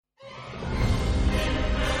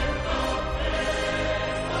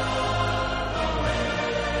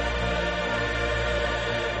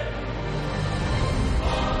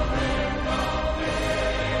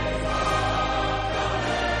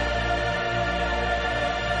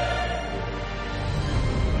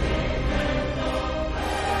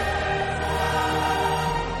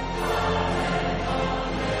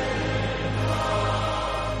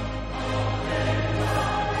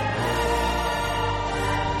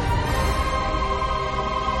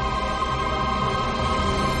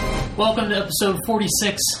Welcome to episode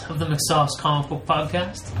 46 of the McSauce Comic Book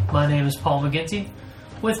Podcast. My name is Paul McGinty.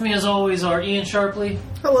 With me, as always, are Ian Sharpley.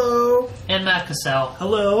 Hello. And Matt Cassell.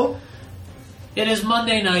 Hello. It is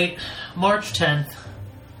Monday night, March 10th,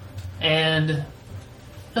 and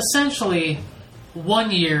essentially 1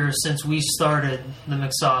 year since we started the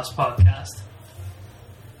McSauce Podcast.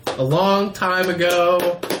 A long time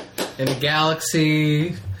ago, in a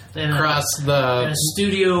galaxy, across in a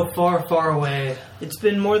studio far, far away. It's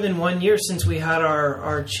been more than 1 year since we had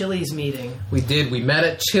our Chili's meeting. We did. We met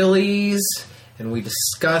at Chili's, and we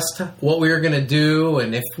discussed what we were going to do,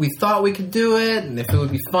 and if we thought we could do it, and if it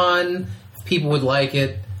would be fun, if people would like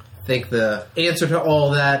it. I think the answer to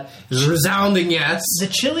all that is a resounding yes. The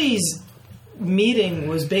Chili's meeting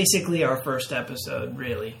was basically our first episode,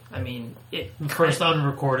 really. I mean, First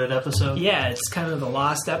unrecorded episode. Yeah, it's kind of the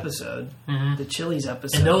lost episode. Mm-hmm. The Chili's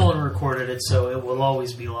episode. And no one recorded it, so it will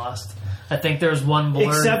always be lost. I think there's one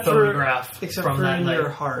blurred photograph except from for that in night. your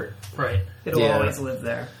heart. Right. It'll always live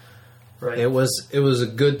there. Right. It was a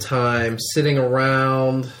good time sitting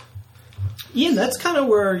around. Ian, that's kind of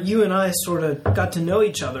where you and I sort of got to know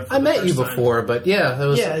each other. I met you before, but yeah, that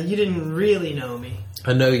was. Yeah, you didn't really know me.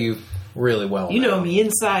 I know you really well. You know me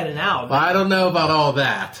inside and out. Well, I don't know about all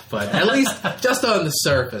that, but at least just on the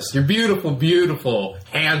surface. Your beautiful, beautiful,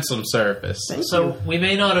 handsome surface. So we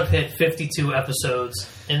may not have hit 52 episodes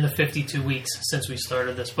in the 52 weeks since we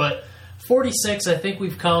started this, but 46, I think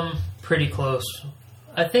we've come pretty close.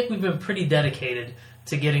 I think we've been pretty dedicated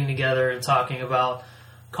to getting together and talking about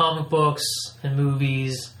comic books and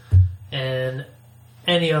movies and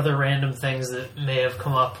any other random things that may have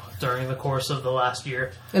come up during the course of the last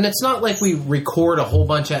year. And it's not like we record a whole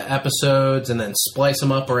bunch of episodes and then splice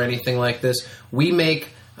them up or anything like this. We make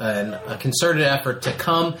a concerted effort to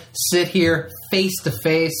come, sit here face to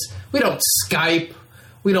face. We don't Skype.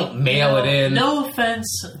 We don't mail it in. No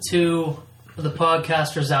offense to the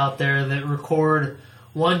podcasters out there that record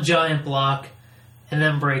one giant block and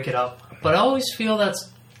then break it up. But I always feel that's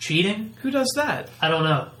cheating. Who does that? I don't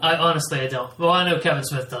know. I don't. Well, I know Kevin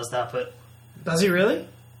Smith does that, but... Does he really?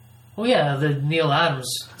 Well, yeah, the Neil Adams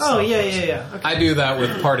Oh, stuff. yeah. Okay. I do that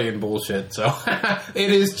with party and bullshit, so it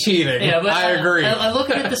is cheating. Yeah, but I agree. I look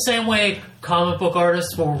at it the same way comic book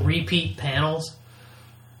artists will repeat panels.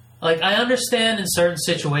 Like, I understand in certain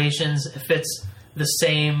situations if it's the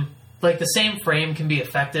same... Like, the same frame can be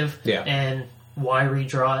effective. Yeah. And why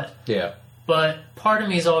redraw it? Yeah. But part of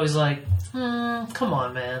me is always like, come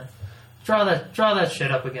on, man. Draw that shit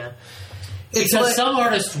up again. It's Because like, some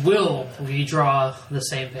artists will redraw the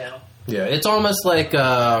same panel. yeah, it's almost like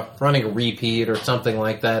running a repeat or something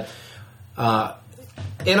like that.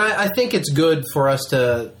 And I think it's good for us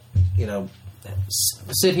to,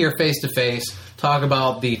 sit here face to face, talk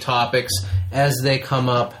about the topics as they come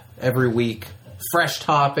up every week. Fresh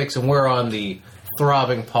topics, and we're on the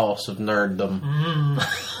throbbing pulse of nerddom.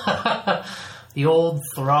 The old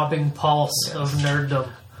throbbing pulse of nerddom.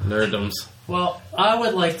 Nerddoms. Well, I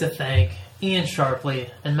would like to thank Ian Sharpley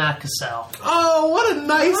and Matt Cassell Oh, what a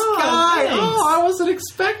nice guy! thanks. Oh, I wasn't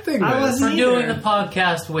expecting I this. wasn't for either. doing the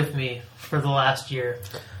podcast with me for the last year.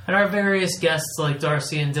 And our various guests like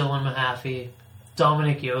Darcy and Dylan Mahaffey,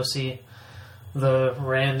 Dominic Yossi, the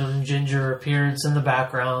random Ginger appearance in the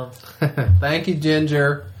background, Thank you,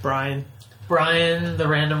 Ginger. Brian. Brian, the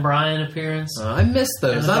random Brian appearance. I missed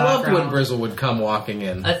those. In the I loved when background. Brizzle would come walking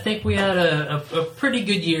in. I think we had a pretty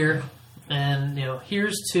good year, and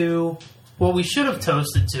here's to what we should have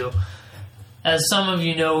toasted to. As some of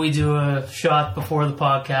you know, we do a shot before the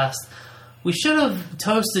podcast. We should have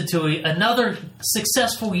toasted to another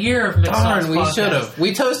successful year of McSauce Darn, we Podcast. should have.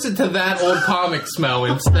 We toasted to that old comic smell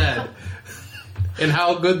instead. And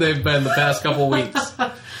how good they've been the past couple weeks.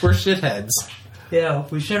 We're shitheads. Yeah,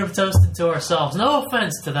 we should have toasted to ourselves. No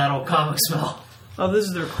offense to that old comic smell. Oh, this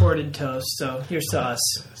is the recorded toast, so here's to us.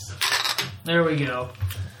 There we go.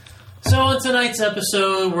 So on tonight's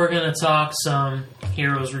episode, we're going to talk some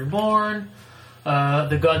Heroes Reborn.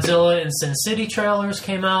 The Godzilla and Sin City trailers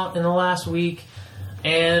came out in the last week.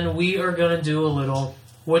 And we are going to do a little,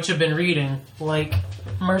 what you've been reading, like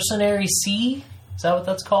Mercenary C? Is that what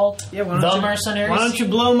that's called? Yeah, Mercenary Why don't C? you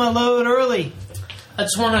blow my load early? I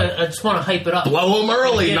just want to hype it up. Blow 'em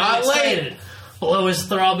early, Get not excited. late. Blow his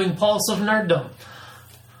throbbing pulse of nerddom.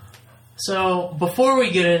 So, before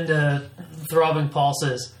we get into throbbing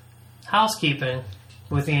pulses, housekeeping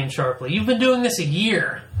with Ian Sharpley. You've been doing this a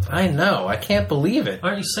year. I know. I can't believe it.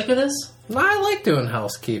 Aren't you sick of this? I like doing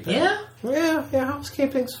housekeeping. Yeah? Yeah,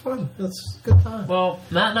 housekeeping's fun. It's a good time. Well,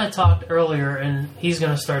 Matt and I talked earlier, and he's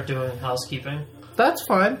going to start doing housekeeping. That's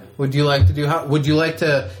fine. Would you like to do? Would you like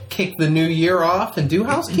to kick the new year off and do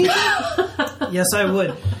housekeeping? Yes, I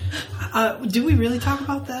would. Did we really talk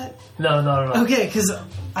about that? No, not at all. Okay, because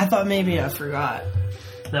I thought maybe I forgot.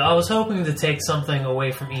 No, I was hoping to take something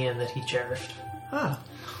away from Ian that he cherished. Ah.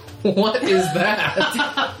 What is that?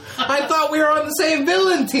 I thought we were on the same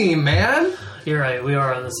villain team, man. You're right, we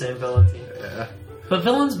are on the same villain team. Yeah. But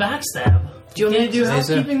villains backstab. Do you want me to do Say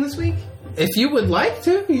so. housekeeping this week? If you would like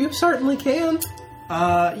to, you certainly can.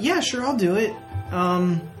 Yeah, sure, I'll do it.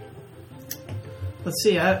 Let's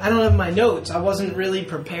see, I don't have my notes. I wasn't really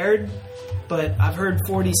prepared, but I've heard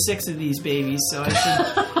 46 of these babies, so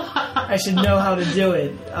I should know how to do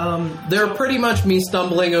it. They're pretty much me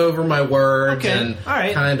stumbling over my words and All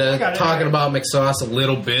right. kind I of got it. talking about McSauce a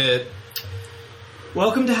little bit.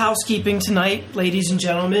 Welcome to housekeeping tonight, ladies and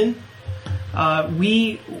gentlemen.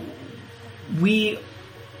 We,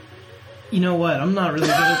 you know what? I'm not really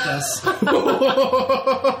good at this.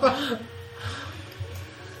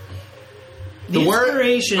 The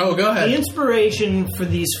inspiration. Oh, go ahead. The inspiration for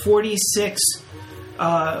these 46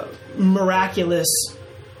 miraculous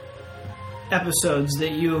episodes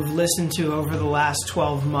that you have listened to over the last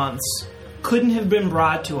 12 months couldn't have been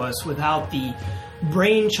brought to us without the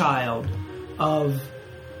brainchild of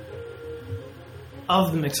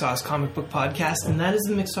the McSauce Comic Book Podcast, and that is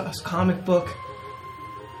the McSauce Comic Book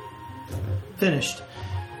Finished,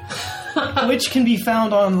 which can be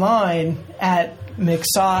found online at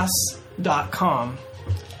McSauce.com,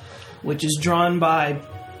 which is drawn by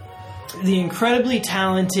the incredibly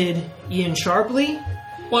talented Ian Sharpley.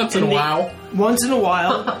 Once in a while. Once in a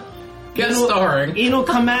while. Guest starring. Ian will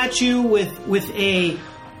come at you with a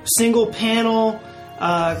single panel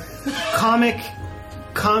comic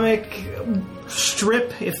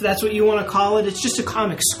strip, if that's what you want to call it. It's just a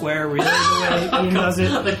comic square, really, the way Ian does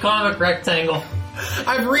it. The comic rectangle.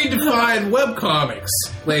 I've redefined webcomics,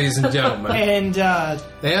 ladies and gentlemen. And,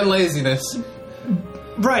 And laziness.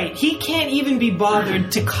 right, he can't even be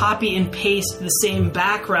bothered to copy and paste the same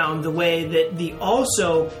background the way that the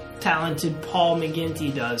also talented Paul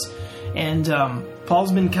McGinty does. And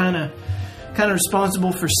Paul's been kind of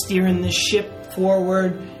responsible for steering this ship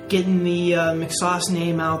forward, getting the McSauce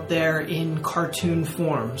name out there in cartoon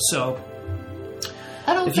form. So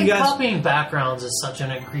I don't If think you guys- copying backgrounds is such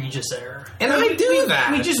an egregious error. And I do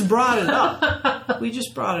that. we just brought it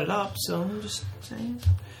up. So I'm just saying.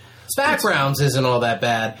 Backgrounds isn't all that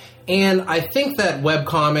bad. And I think that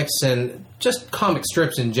webcomics and just comic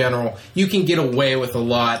strips in general, you can get away with a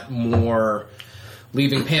lot more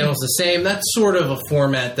leaving panels the same. That's sort of a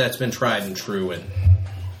format that's been tried and true. And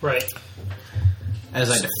Right. as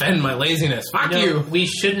I defend my laziness, fuck No, you. we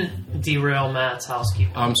shouldn't derail Matt's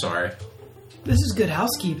housekeeping. I'm sorry. This is good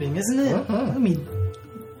housekeeping, isn't it? Uh-huh. I mean,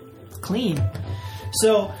 clean.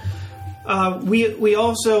 So, we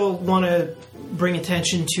also want to bring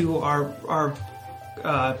attention to our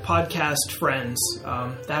podcast friends.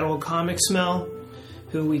 That Old Comic Smell,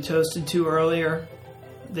 who we toasted to earlier.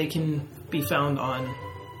 They can be found on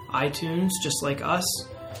iTunes, just like us.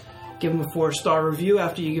 Give them a 4-star review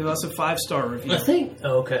after you give us a 5-star review. I think.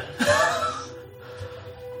 Oh, okay.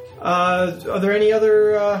 Are there any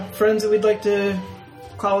other friends that we'd like to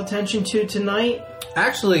call attention to tonight?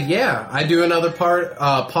 Actually, yeah. I do another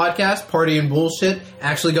podcast, Party and Bullshit.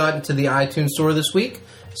 Actually got into the iTunes store this week.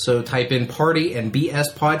 So type in Party and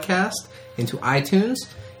BS Podcast into iTunes.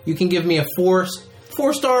 You can give me a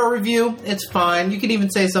 4-star review. It's fine. You can even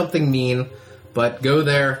say something mean. But go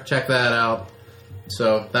there, check that out.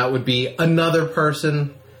 So that would be another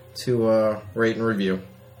person to rate and review.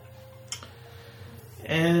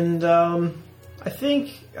 And I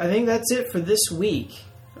think that's it for this week.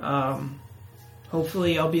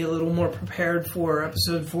 Hopefully, I'll be a little more prepared for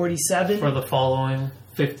episode 47. For the following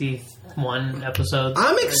 51 episodes.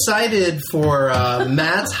 I'm excited for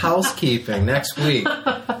Matt's housekeeping next week.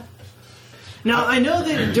 Now, I know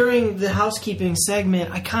that during the housekeeping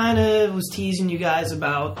segment, I kind of was teasing you guys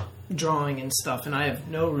about drawing and stuff, and I have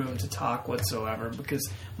no room to talk whatsoever because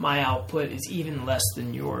my output is even less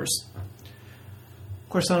than yours. Of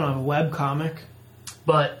course, I don't have a webcomic.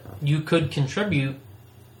 But you could contribute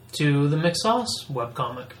to the McSauce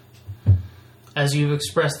webcomic, as you've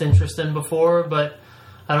expressed interest in before, but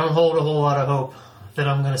I don't hold a whole lot of hope that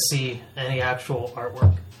I'm going to see any actual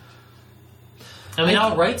artwork. I mean,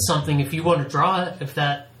 I'll write something if you want to draw it, if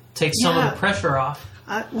that takes some of Yeah. the pressure off.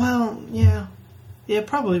 Yeah,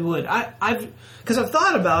 probably would. Because I've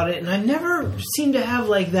thought about it, and I never seem to have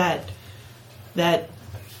like that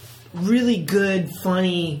really good,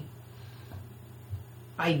 funny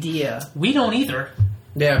idea. We don't either.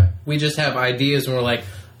 Yeah, we just have ideas and we're like,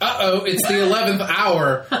 uh-oh, it's the 11th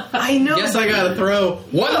hour. I know. Guess I gotta throw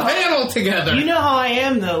one panel together. You know how I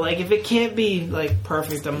am, though. Like, if it can't be, like,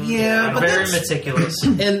 perfect, I'm but Very meticulous.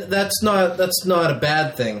 And that's not a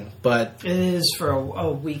bad thing, but It is for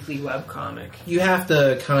a weekly webcomic. you have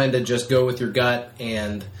to kind of just go with your gut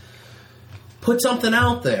and put something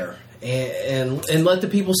out there and let the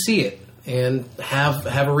people see it and have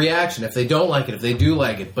a reaction if they don't like it, if they do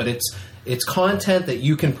like it. But it's content that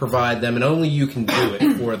you can provide them, and only you can do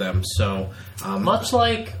it for them. So, Much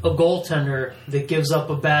like a goaltender that gives up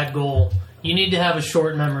a bad goal, you need to have a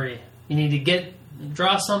short memory. You need to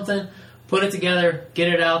draw something, put it together,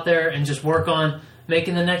 get it out there, and just work on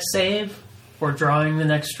making the next save or drawing the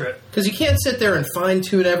next strip. because you can't sit there and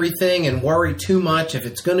fine-tune everything and worry too much if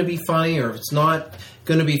it's going to be funny or if it's not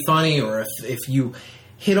going to be funny, or if you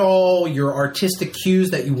hit all your artistic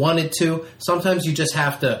cues that you wanted to. Sometimes you just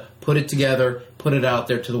have to put it together, put it out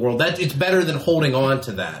there to the world. It's better than holding on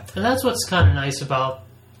to that. And that's what's kind of nice about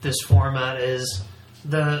this format is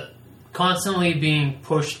the constantly being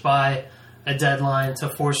pushed by a deadline to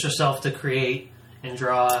force yourself to create and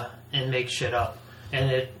draw and make shit up.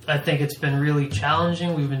 And I think it's been really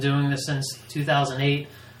challenging. We've been doing this since 2008.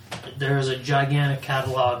 There's a gigantic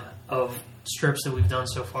catalog of strips that we've done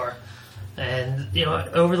so far. And,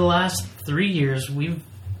 over the last 3 years, we've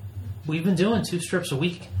been doing 2 strips a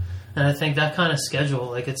week. And I think that kind of schedule,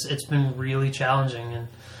 like, it's been really challenging. And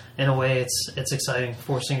in a way, it's exciting,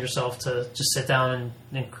 forcing yourself to just sit down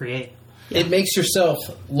and create. It makes yourself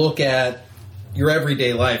look at your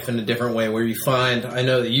everyday life in a different way, where you find, I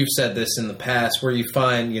know that you've said this in the past, where you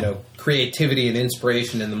find, creativity and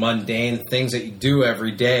inspiration in the mundane things that you do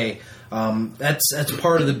every day. That's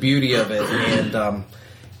part of the beauty of it. And,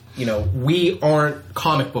 we aren't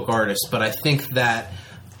comic book artists, but I think that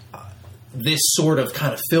this sort of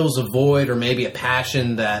kind of fills a void or maybe a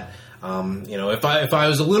passion that, if I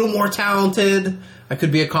was a little more talented, I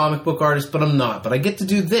could be a comic book artist, but I'm not. But I get to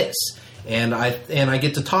do this. And I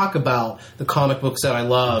get to talk about the comic books that I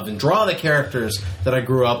love and draw the characters that I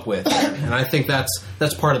grew up with, and I think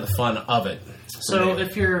that's part of the fun of it. So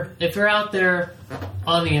if you're out there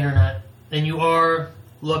on the internet and you are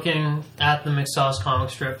looking at the McSauce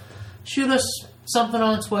comic strip, shoot us something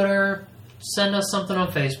on Twitter, send us something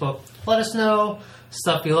on Facebook. Let us know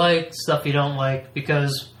stuff you like, stuff you don't like,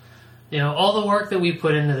 because all the work that we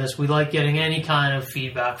put into this, we like getting any kind of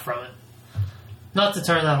feedback from it. Not to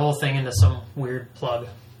turn that whole thing into some weird plug.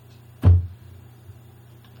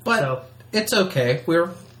 But it's okay. We're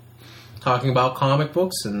talking about comic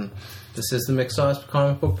books, and this is the McSauce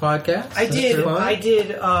Comic Book Podcast. I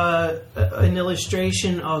did an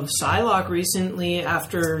illustration of Psylocke recently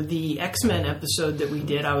after the X-Men episode that we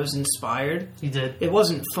did. I was inspired. You did. It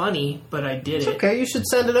wasn't funny, but I did it. Okay, you should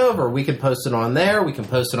send it over. We can post it on there. We can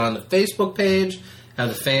post it on the Facebook page. Have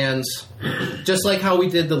the fans, just like how we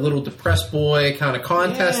did the little Depressed Boy kind of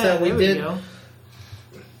contest that we did.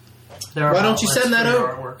 Why don't you send that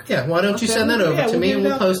over? Yeah, why don't you send that over to me and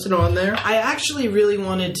we'll post it on there? I actually really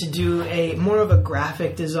wanted to do a more of a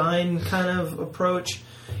graphic design kind of approach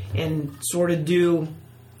and sort of do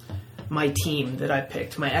my team that I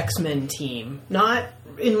picked, my X-Men team. Not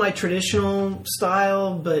in my traditional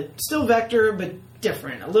style, but still vector, but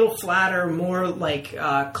different. A little flatter, more like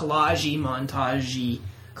collage montage.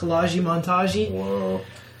 Whoa.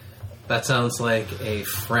 That sounds like a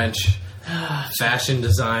French fashion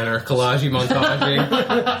designer, collage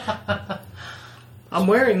montage. I'm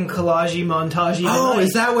wearing collage montage. Oh,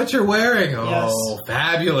 is that what you're wearing? Yes. Oh,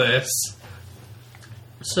 fabulous.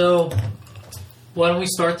 So, why don't we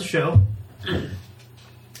start the show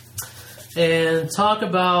and talk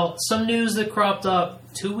about some news that cropped up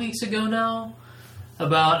 2 weeks ago now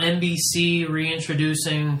about NBC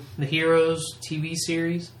reintroducing the Heroes TV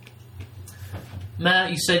series. Matt,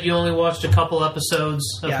 you said you only watched a couple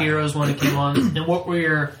episodes of Heroes when it came on. And what were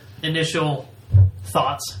your initial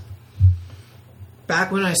thoughts?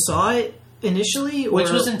 Back when I saw it initially? Which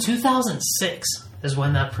was in 2006 is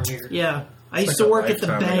when that premiered. Yeah. I used to work at the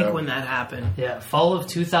bank when that happened. Yeah, fall of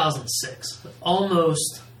 2006.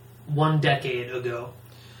 Almost 1 decade ago.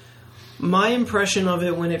 My impression of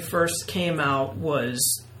it when it first came out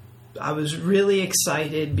was I was really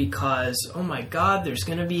excited because, oh my god, there's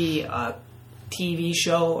going to be a TV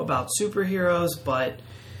show about superheroes, but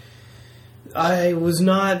I was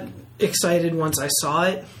not excited once I saw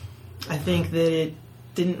it. I think that it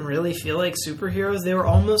didn't really feel like superheroes. They were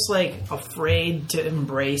almost like afraid to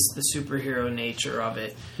embrace the superhero nature of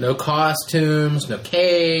it. No costumes, no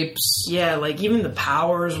capes. Yeah, like even the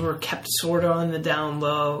powers were kept sort of on the down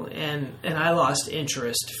low, and I lost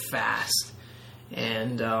interest fast.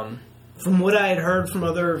 And from what I had heard from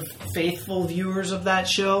other faithful viewers of that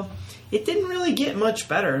show, it didn't really get much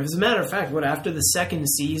better. As a matter of fact, after the second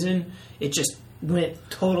season, it just went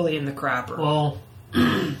totally in the crapper. Well,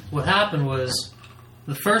 what happened was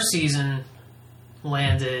the first season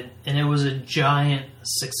landed, and it was a giant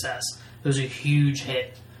success. It was a huge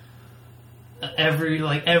hit.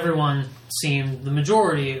 Everyone seemed, the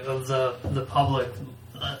majority of the public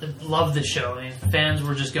loved the show. I mean, fans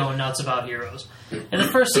were just going nuts about Heroes. And the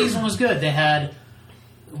first season was good. They had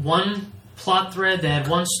one plot thread, they had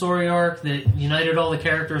one story arc that united all the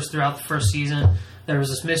characters throughout the first season. There was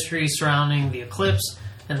this mystery surrounding the eclipse,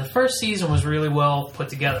 and the first season was really well put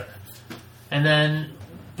together. And then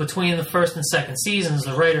between the first and second seasons,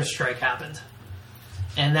 the writer's strike happened.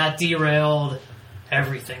 And that derailed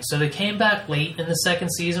everything. So they came back late in the second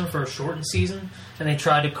season for a shortened season, and they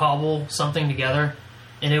tried to cobble something together,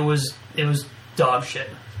 and it was dog shit.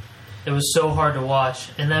 It was so hard to watch.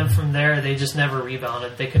 And then from there, they just never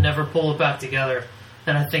rebounded. They could never pull it back together.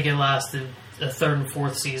 And I think it lasted a third and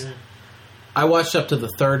fourth season. I watched up to the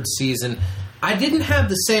third season. I didn't have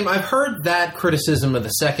the same... I've heard that criticism of the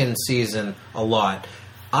second season a lot.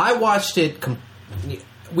 I watched it...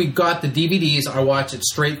 We got the DVDs. I watched it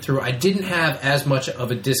straight through. I didn't have as much of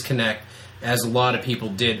a disconnect as a lot of people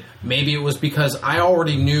did. Maybe it was because I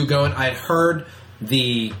already knew going... I'd heard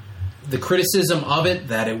the criticism of it,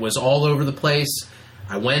 that it was all over the place.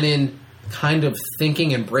 I went in kind of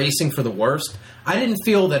thinking and bracing for the worst. I didn't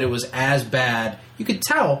feel that it was as bad. You could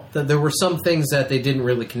tell that there were some things that they didn't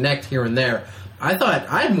really connect here and there. I thought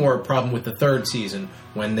I had more problem with the third season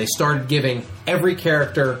when they started giving every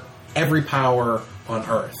character every power on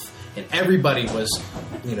Earth. And everybody was,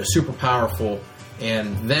 super powerful.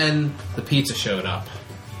 And then the pizza showed up.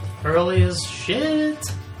 Early as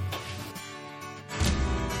shit.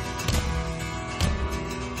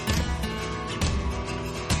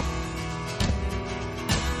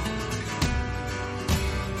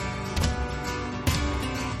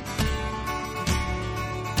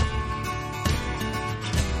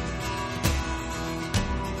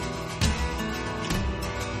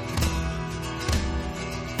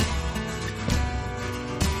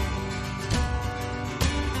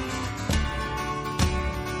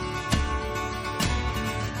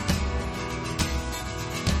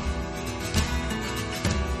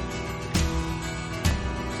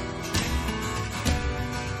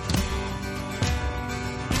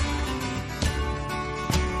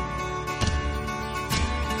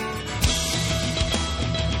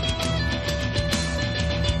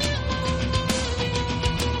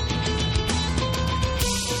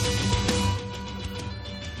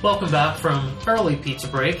 Welcome back from early pizza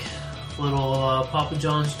break. Little Papa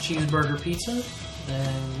John's cheeseburger pizza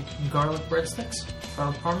and garlic breadsticks.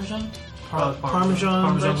 Garlic parmesan?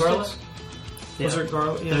 Parmesan garlic? Yeah. Was there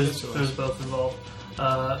garlic? Yeah, there's both involved.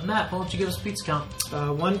 Matt, why don't you give us a pizza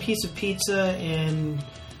count? One piece of pizza and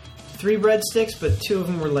 3 breadsticks, but 2 of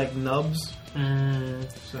them were like nubs.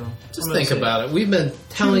 So just think about it. We've been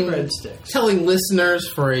telling listeners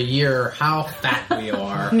for a year how fat we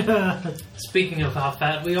are. Speaking of how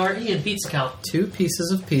fat we are, Ian, pizza count. 2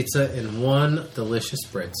 pieces of pizza and 1 delicious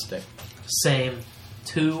breadstick. Same.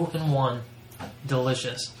 2 and 1.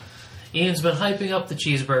 Delicious. Ian's been hyping up the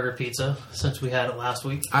cheeseburger pizza since we had it last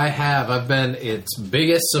week. I have. I've been its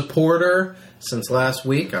biggest supporter since last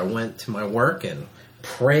week. I went to my work and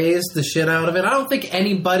praised the shit out of it. I don't think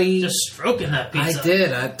anybody... Just stroking that pizza. I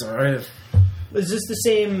did. Is this the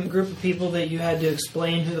same group of people that you had to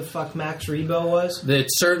explain who the fuck Max Rebo was? It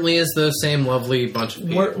certainly is those same lovely bunch of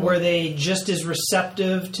people. Were they just as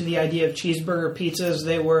receptive to the idea of cheeseburger pizza as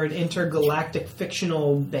they were an intergalactic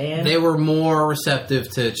fictional band? They were more receptive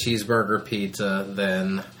to cheeseburger pizza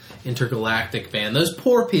than intergalactic band. Those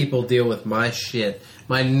poor people deal with my shit,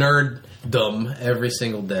 my nerddom every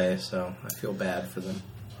single day, so I feel bad for them.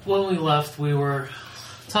 When we left, we were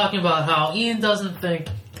talking about how Ian doesn't think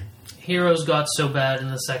Heroes got so bad in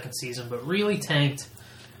the second season, but really tanked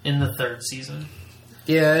in the third season.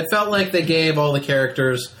 Yeah, it felt like they gave all the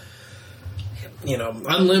characters,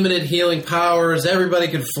 unlimited healing powers. Everybody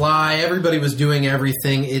could fly. Everybody was doing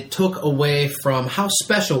everything. It took away from how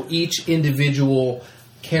special each individual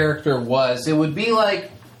character was. It would be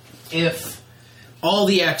like if all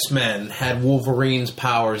the X-Men had Wolverine's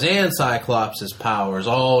powers and Cyclops' powers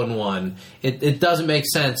all in one. It doesn't make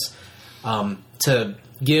sense to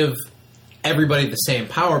give everybody the same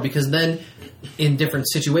power, because then in different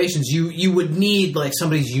situations you would need like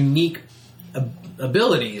somebody's unique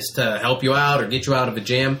abilities to help you out or get you out of a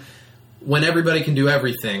jam. When everybody can do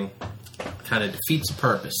everything, kind of defeats the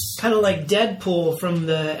purpose. Kind of like Deadpool from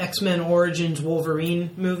the X-Men Origins Wolverine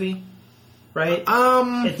movie. right?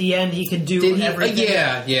 At the end, he could do everything.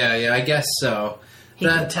 Yeah. I guess so. He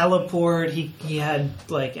could teleport. He had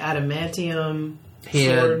like adamantium.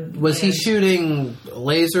 Was he shooting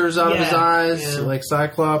lasers out of his eyes like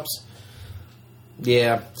Cyclops?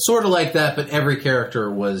 Yeah, sort of like that, but every character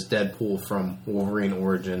was Deadpool from Wolverine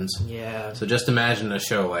Origins. Yeah. So just imagine a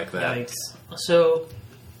show like that. Yikes. So,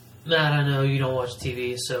 Matt, I know you don't watch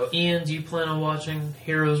TV, so Ian, do you plan on watching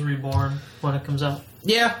Heroes Reborn when it comes out?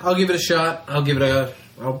 Yeah, I'll give it a shot.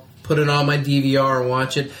 I'll put it on my DVR and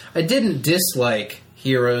watch it. I didn't dislike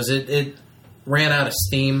Heroes. It ran out of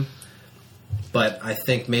steam, but I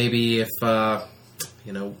think maybe if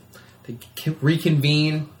they can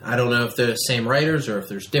reconvene. I don't know if they're the same writers or if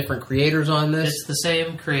there's different creators on this. It's the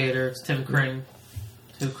same creator. It's Tim Kring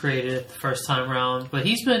who created it the first time around. But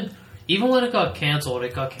he's been, even when it got canceled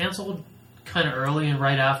kind of early, and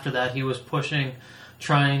right after that he was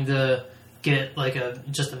trying to get like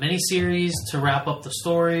just a mini-series to wrap up the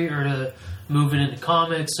story, or to move it into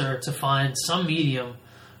comics, or to find some medium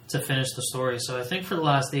to finish the story. So I think for the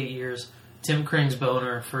last 8 years, Tim Kring's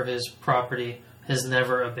boner for his property has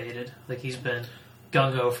never abated. Like, he's been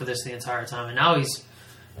gung-ho for this the entire time, and now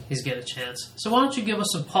he's getting a chance. So why don't you give us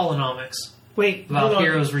some Polonomics about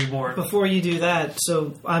Heroes Reborn? Before you do that,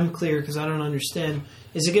 so I'm clear because I don't understand.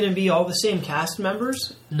 Is it going to be all the same cast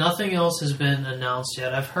members? Nothing else has been announced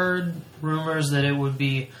yet. I've heard rumors that it would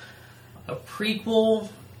be a prequel,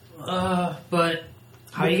 but...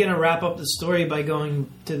 How are you going to wrap up the story by going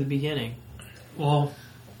to the beginning? Well,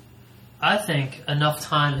 I think enough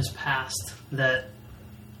time has passed that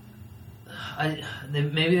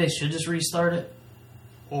maybe they should just restart it,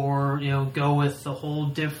 or go with the whole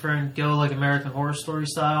different, go like American Horror Story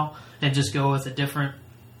style, and just go with a different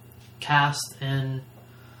cast and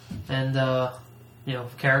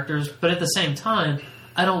characters. But at the same time,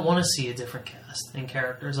 I don't want to see a different cast and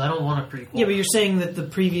characters. I don't want a prequel. Yeah, but you're saying that the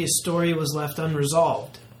previous story was left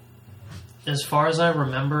unresolved. As far as I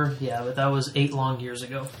remember, yeah, but that was 8 long years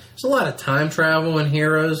ago. There's a lot of time travel in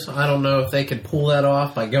Heroes. I don't know if they could pull that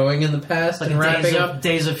off by going in the past and wrapping up.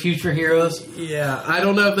 Days of Future Heroes. Yeah, I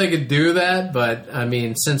don't know if they could do that, but I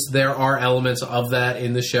mean, since there are elements of that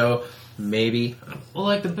in the show, maybe. Well,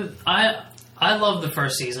 I loved the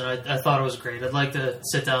first season. I thought it was great. I'd like to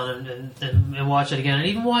sit down and watch it again, and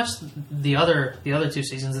even watch the other 2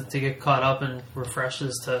 seasons to get caught up and refreshed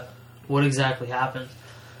as to what exactly happened.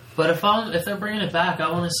 But if they're bringing it back,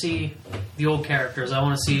 I want to see the old characters. I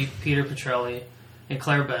want to see Peter Petrelli and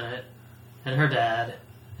Claire Bennett and her dad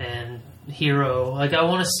and Hero. Like, I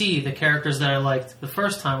want to see the characters that I liked the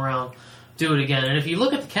first time around do it again. And if you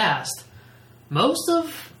look at the cast, most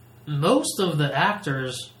of the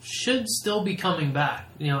actors should still be coming back.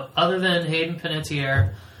 Other than Hayden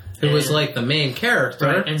Panettiere, who was like the main character,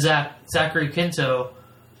 right, and Zachary Quinto.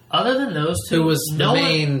 Other than those two, who was the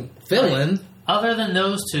main villain. Right, other than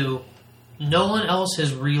those two, no one else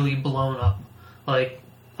has really blown up. Like,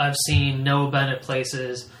 I've seen Noah Bennett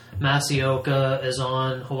places, Masioka is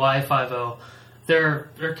on Hawaii Five-0. There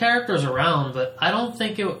are characters around, but I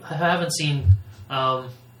haven't seen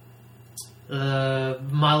Milo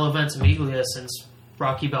Ventimiglia since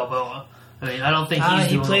Rocky Balboa. I mean, I don't think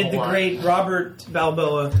he played the great Robert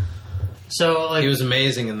Balboa. So, like, he was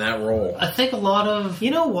amazing in that role. I think a lot of...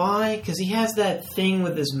 You know why? Because he has that thing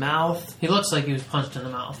with his mouth. He looks like he was punched in the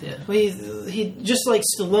mouth, yeah. Well, he just like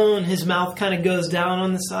Stallone, his mouth kind of goes down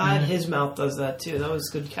on the side. Mm-hmm. His mouth does that, too. That was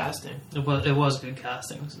good casting. It was good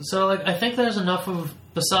casting. So, like, I think there's enough of...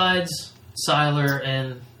 Besides Siler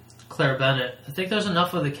and Claire Bennett, I think there's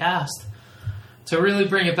enough of the cast to really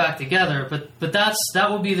bring it back together. But that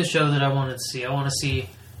would be the show that I wanted to see. I want to see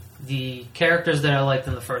the characters that I liked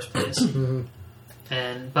in the first place. Mm-hmm.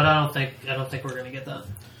 But I don't think we're going to get that.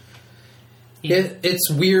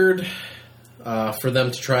 It's weird for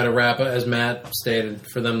them to try to wrap up, as Matt stated,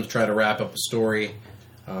 for them to try to wrap up a story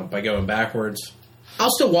by going backwards.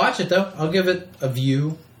 I'll still watch it though. I'll give it a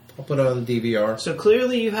view. I'll put it on the DVR. So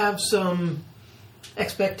clearly you have some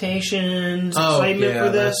expectations, excitement for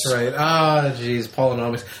this. That's right. Ah, jeez,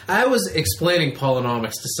 Polonomics. I was explaining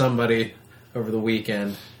Polonomics to somebody over the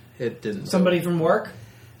weekend. It didn't. Somebody from work?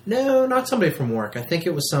 No, not somebody from work. I think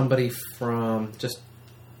it was somebody from just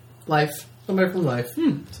life. Somebody from life.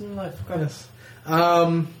 Some life. Goodness.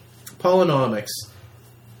 Polonomics.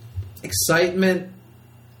 Excitement.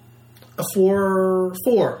 A 4.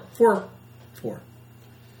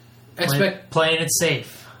 Playing it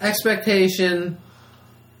safe. Expectation.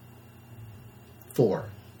 4.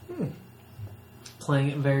 Playing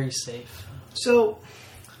it very safe. So,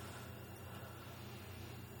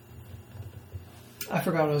 I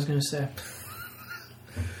forgot what I was going to say.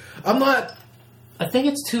 I'm not I think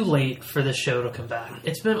it's too late for this show to come back.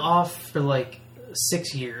 It's been off for like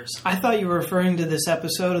 6 years. I thought you were referring to this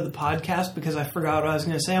episode of the podcast because I forgot what I was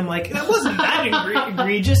going to say. I'm like, that wasn't that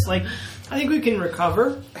egregious. Like, I think we can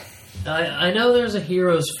recover. I know there's a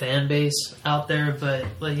Heroes fan base out there, but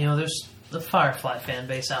like, you know, there's the Firefly fan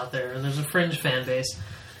base out there, and there's a Fringe fan base.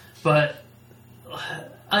 But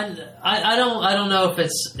I don't know if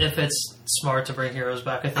it's smart to bring Heroes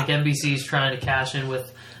back. I think NBC's trying to cash in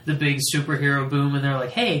with the big superhero boom, and they're like,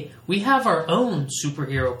 hey, we have our own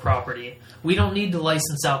superhero property. We don't need to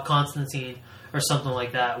license out Constantine or something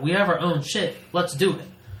like that. We have our own shit. Let's do it.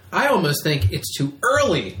 I almost think it's too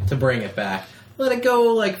early to bring it back. Let it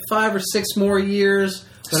go like 5 or 6 more years.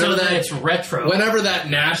 So that it's retro. Whenever that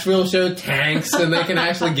Nashville show tanks and they can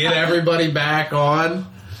actually get everybody back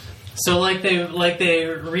on. So like they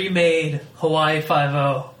remade Hawaii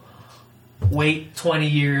Five-0. Wait 20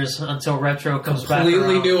 years until retro comes back around.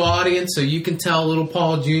 Completely new audience, so you can tell little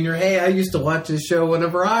Paul Jr., hey, I used to watch this show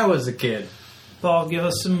whenever I was a kid. Paul, give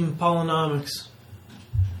us some Paulonomics.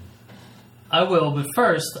 I will, but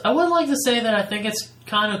first, I would like to say that I think it's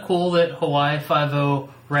kind of cool that Hawaii Five-0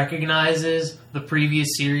 recognizes the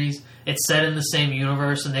previous series. It's set in the same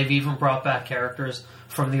universe, and they've even brought back characters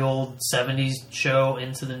from the old 70s show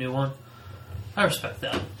into the new one. I respect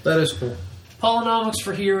that. That is cool. Paulonomics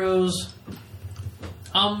for Heroes.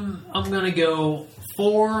 I'm gonna go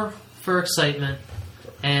 4 for excitement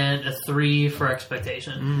and a 3 for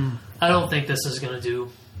expectation. I don't think this is gonna do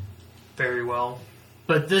very well,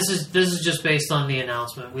 but this is just based on the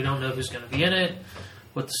announcement. We don't know who's gonna be in it,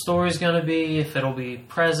 what the story's gonna be, if it'll be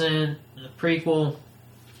present, a prequel.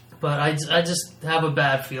 But I just have a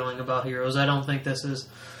bad feeling about Heroes. I don't think this is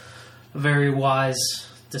a very wise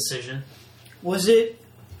decision. Was it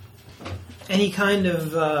any kind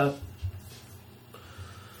of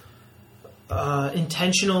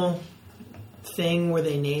intentional thing where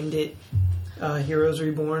they named it Heroes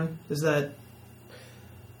Reborn? Is that...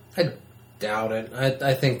 I doubt it.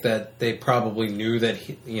 I think that they probably knew that,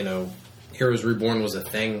 Heroes Reborn was a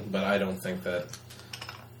thing, but I don't think that...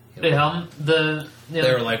 They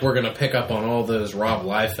were like, we're going to pick up on all those Rob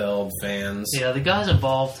Liefeld fans. Yeah, the guys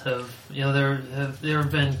involved have, there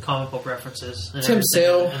have been comic book references. Tim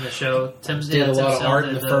Sale in the show. Tim did a lot of art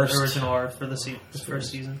in the first original art for the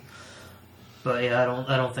first season. But yeah,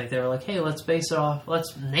 I don't think they were like, hey, let's base it off.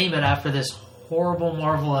 Let's name it after this horrible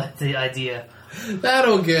Marvel idea.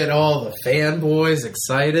 That'll get all the fanboys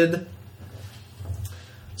excited.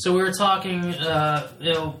 So we were talking,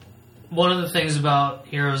 one of the things about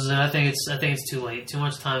Heroes, and I think it's too late. Too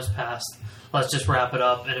much time's passed. Let's just wrap it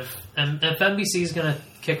up. And if NBC is going to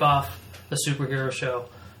kick off a superhero show,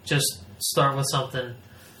 just start with something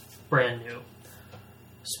brand new.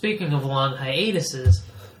 Speaking of long hiatuses,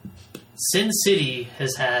 Sin City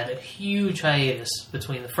has had a huge hiatus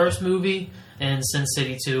between the first movie and Sin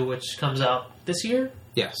City 2, which comes out this year?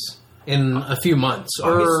 Yes. In a few months.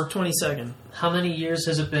 August 22nd. How many years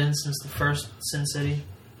has it been since the first Sin City?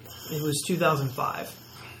 It was 2005.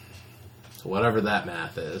 So whatever that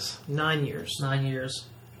math is. 9 years. 9 years.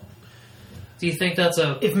 Do you think that's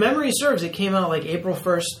a... If memory serves, it came out like April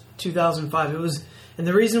 1st, 2005. It was... And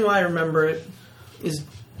the reason why I remember it is...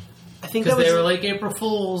 I think that was... Because they were like, April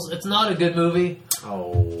Fools, it's not a good movie.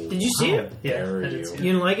 Oh. Did you see it? Yeah, I did see it.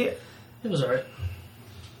 You didn't like it? It was alright.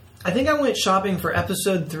 I think I went shopping for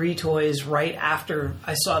Episode 3 toys right after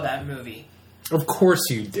I saw that movie. Of course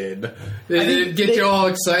you did. Did it get you all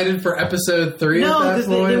excited for Episode 3 No, at that because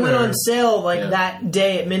point? they went on sale that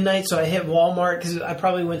day at midnight, so I hit Walmart because I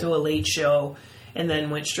probably went to a late show and then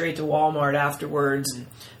went straight to Walmart afterwards. And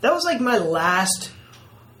that was like my last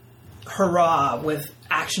hurrah with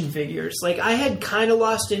action figures. Like, I had kind of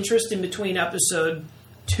lost interest in between Episode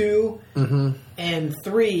 2 and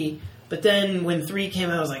 3, but then when 3 came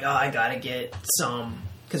out, I was like, oh, I gotta get some,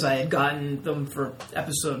 because I had gotten them for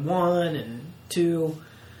Episode 1 and 2,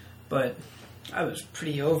 but I was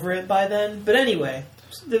pretty over it by then. But anyway,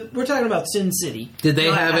 we're talking about Sin City. Did they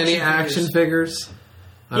have any action figures?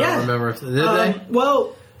 I don't remember. Did they?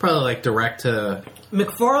 Well, probably like direct to...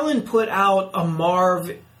 McFarlane put out a Marv,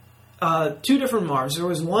 2 different Marvs. There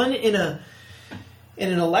was one in an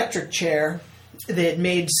electric chair that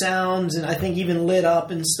made sounds and I think even lit up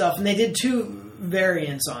and stuff. And they did 2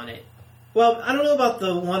 variants on it. Well, I don't know about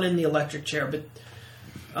the one in the electric chair, but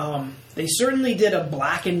they certainly did a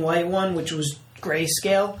black and white one, which was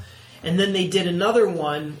grayscale. And then they did another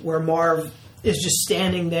one where Marv is just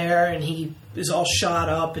standing there and he is all shot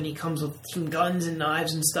up and he comes with some guns and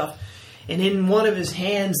knives and stuff. And in one of his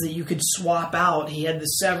hands that you could swap out, he had the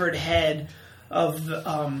severed head of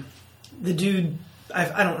the dude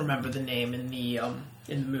I don't remember the name in the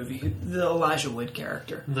movie. The Elijah Wood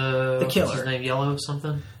character. The killer. What's his name? Yellow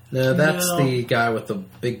something? No, that's No. the guy with the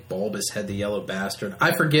big bulbous head, the yellow bastard.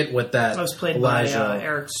 I forget what that That was played Elijah. by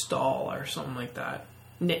Eric Stahl or something like that.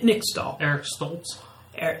 Nick Stahl. Eric Stoltz?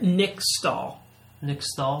 Nick Stahl. Nick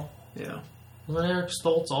Stahl? Yeah. Wasn't Eric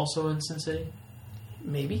Stoltz also in Sin City?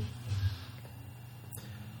 Maybe.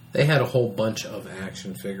 They had a whole bunch of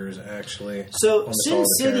action figures, actually. So, Almost Sin all the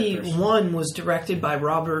City characters. 1 was directed by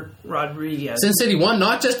Robert Rodriguez. Sin City 1,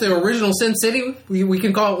 not just the original Sin City. We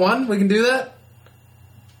can call it 1? We can do that?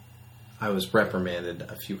 I was reprimanded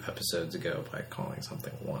a few episodes ago by calling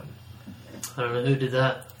something 1. I don't know who did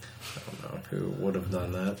that. I don't know who would have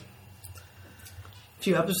done that. A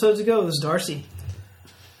few episodes ago, it was Darcy.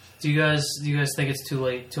 Do you guys think it's too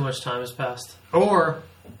late? Too much time has passed? Or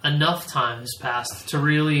enough time has passed to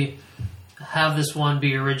really have this one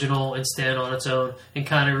be original and stand on its own and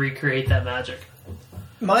kind of recreate that magic?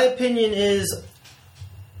 My opinion is,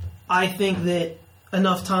 I think that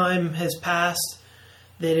enough time has passed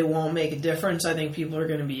that it won't make a difference. I think people are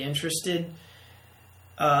going to be interested.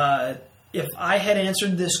 If I had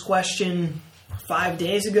answered this question 5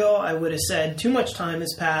 days ago, I would have said too much time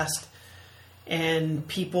has passed and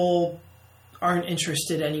people aren't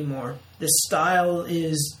interested anymore. This style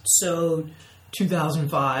is so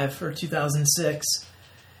 2005 or 2006,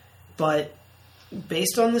 but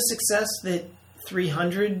based on the success that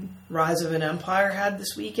 300 Rise of an Empire had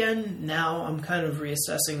this weekend, now I'm kind of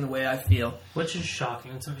reassessing the way I feel. Which is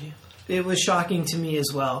shocking to me. It was shocking to me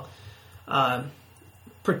as well,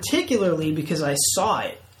 particularly because I saw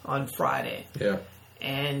it on Friday, Yeah.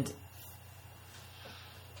 and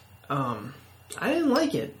I didn't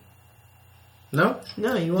like it. No?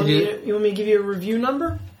 No, you want Did me to give you a review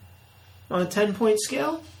number on a 10-point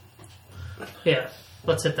scale? Yeah,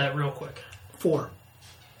 let's hit that real quick. 4.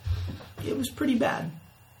 It was pretty bad.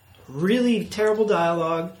 Really terrible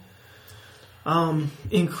dialogue.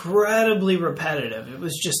 Incredibly repetitive. It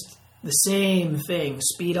was just the same thing.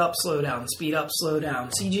 Speed up, slow down. Speed up, slow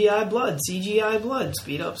down. CGI blood. CGI blood.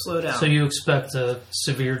 Speed up, slow down. So you expect a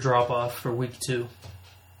severe drop-off for week 2?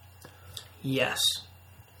 Yes.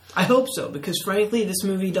 I hope so, because frankly, this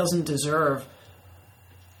movie doesn't deserve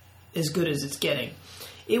as good as it's getting.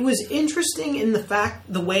 It was interesting in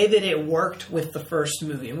the way that it worked with the first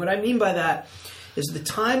movie. And what I mean by that is the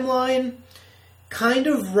timeline kind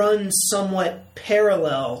of runs somewhat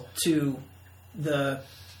parallel to the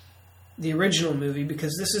original movie,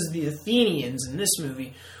 because this is the Athenians in this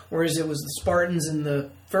movie, whereas it was the Spartans in the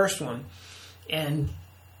first one. And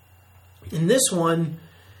in this one,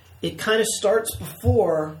 it kind of starts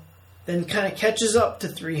before, then kind of catches up to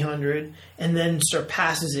 300, and then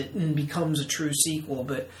surpasses it and becomes a true sequel.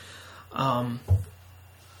 But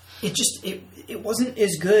it wasn't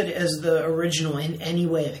as good as the original in any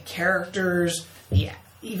way. The characters,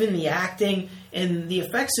 even the acting, and the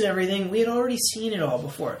effects and everything, we had already seen it all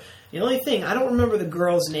before. The only thing, I don't remember the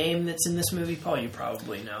girl's name that's in this movie. Paul, you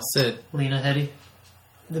probably know. Sid. Lena Headey?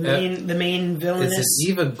 The main villainess. Is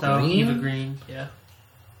it Eva Green? Oh, Eva Green, yeah.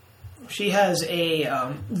 She has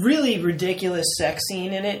a really ridiculous sex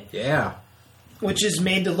scene in it, Yeah. which is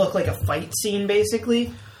made to look like a fight scene,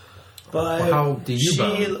 basically. But How do you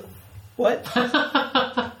bone? What?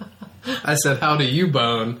 I said, how do you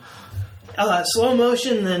bone? Slow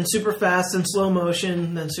motion, then super fast, then slow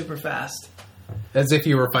motion, then super fast. As if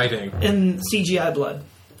you were fighting. And CGI blood.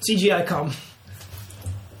 CGI cum.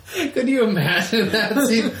 Could you imagine that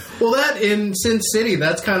scene? Well, that in Sin City,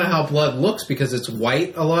 that's kind of how blood looks, because it's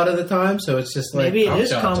white a lot of the time, so it's just like Maybe it is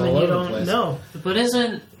shots cum and all you over the don't place. know. But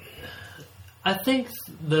I think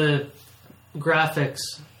the graphic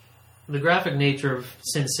nature of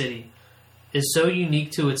Sin City is so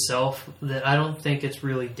unique to itself that I don't think it's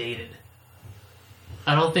really dated.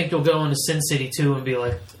 I don't think you'll go into Sin City 2 and be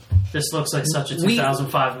like, this looks like such a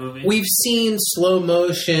 2005 movie. We've seen slow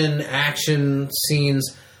motion action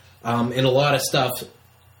scenes in a lot of stuff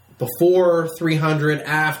before 300,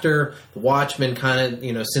 after. The Watchmen kind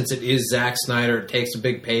of, since it is Zack Snyder, it takes a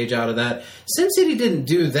big page out of that. Sin City didn't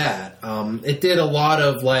do that. It did a lot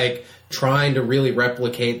of trying to really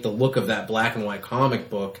replicate the look of that black and white comic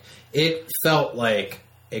book. It felt like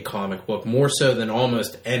a comic book, more so than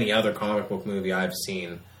almost any other comic book movie I've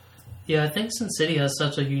seen. Yeah, I think Sin City has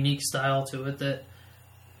such a unique style to it that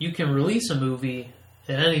you can release a movie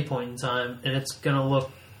at any point in time and it's going to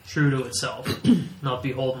look true to itself, not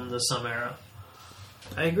beholden to some era.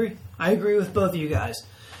 I agree. I agree with both of you guys.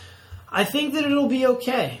 I think that it'll be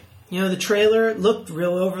okay. The trailer looked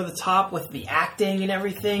real over the top with the acting and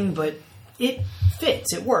everything, but it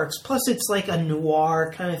fits. It works. Plus, it's like a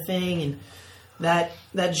noir kind of thing, and that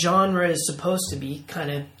genre is supposed to be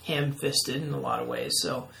kind of ham-fisted in a lot of ways.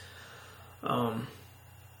 So,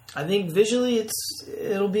 I think visually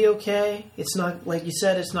it'll be okay. It's not, like you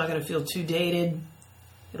said, it's not going to feel too dated.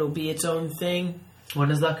 It'll be its own thing. When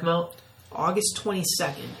does that come out? August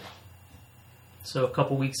 22nd. So a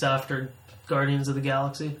couple weeks after Guardians of the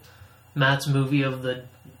Galaxy. Matt's movie of the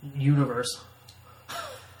universe.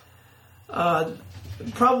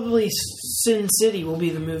 Probably Sin City will be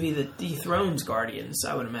the movie that dethrones Guardians,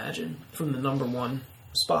 I would imagine, from the number one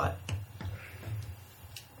spot.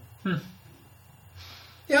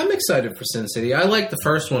 Yeah, I'm excited for Sin City. I like the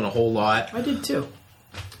first one a whole lot. I did too.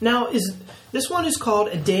 Now, this one is called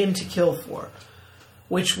A Dame to Kill For,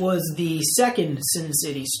 which was the second Sin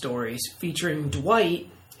City stories featuring Dwight,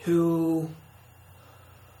 who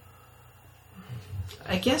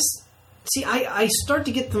I guess... See, I start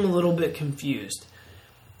to get them a little bit confused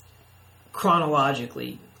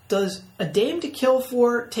chronologically. Does A Dame to Kill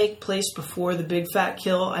For take place before The Big Fat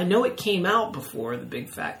Kill? I know it came out before The Big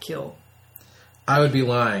Fat Kill. I would be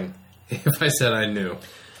lying if I said I knew.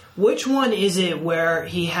 Which one is it where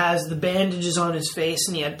he has the bandages on his face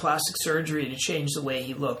and he had plastic surgery to change the way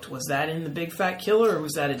he looked? Was that in The Big Fat Kill, or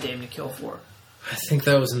was that A Dame to Kill For? I think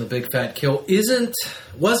that was in The Big Fat Kill.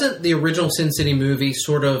 Wasn't the original Sin City movie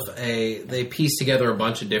sort of they pieced together a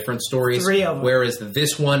bunch of different stories? 3 of them. Whereas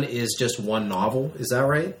this one is just one novel. Is that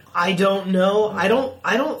right? I don't know. I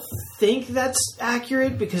don't think that's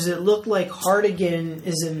accurate, because it looked like Hartigan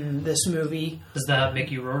is in this movie. Is that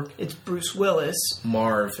Mickey Rourke? It's Bruce Willis.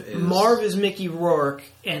 Marv is Mickey Rourke,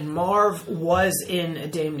 and Marv was in A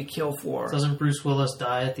Dame to Kill For. Doesn't Bruce Willis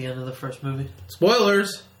die at the end of the first movie?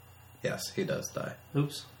 Spoilers! Yes, he does die.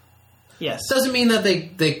 Oops. Yes. Doesn't mean that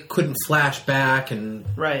they couldn't flash back and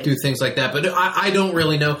do things like that, but I don't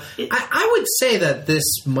really know. I would say that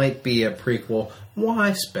this might be a prequel.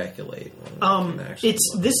 Why speculate?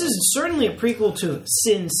 This is certainly a prequel to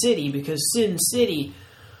Sin City, because Sin City,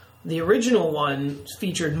 the original one,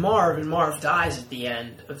 featured Marv, and Marv dies at the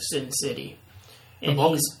end of Sin City. And the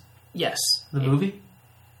book? Yes. The movie?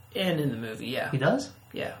 And in the movie, yeah. He does?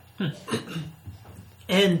 Yeah.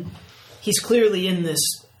 And he's clearly in this...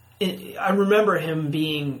 I remember him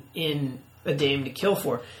being in A Dame to Kill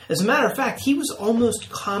For. As a matter of fact, he was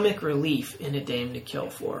almost comic relief in A Dame to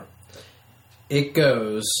Kill For. It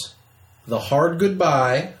goes, The Hard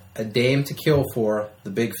Goodbye, A Dame to Kill For,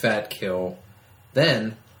 The Big Fat Kill,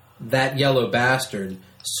 then That Yellow Bastard.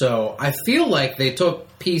 So I feel like they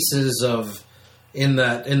took pieces of... In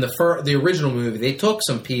the original movie, they took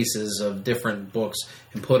some pieces of different books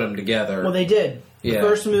and put them together. Well, they did. Yeah. The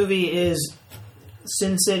first movie is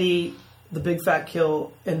Sin City, The Big Fat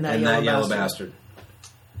Kill, and That Yellow Bastard.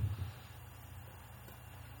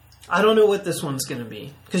 I don't know what this one's going to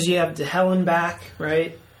be, because you have To Hell and Back,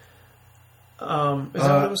 right? Is that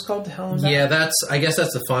what it was called, To Hell and Back? Yeah, I guess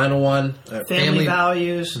that's the final one. Family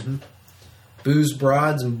Values. Mm-hmm. Booze,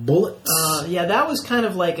 Broads, and Bullets. Yeah, that was kind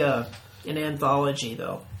of like an anthology,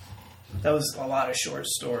 though. That was a lot of short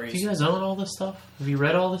stories. Do you guys own all this stuff? Have you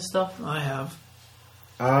read all this stuff? I have.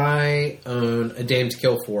 I own A Dame to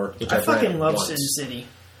Kill For, which I fucking love Sin City.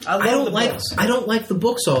 I don't like the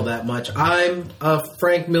books all that much. I'm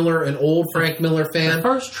an old Frank Miller fan. The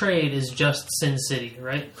first trade is just Sin City,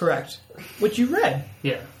 right? Correct. Which you read.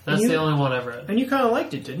 Yeah, that's the only one I've read. And you kind of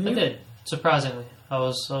liked it, didn't you? I did. Surprisingly, I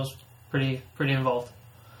was pretty involved.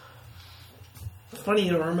 Funny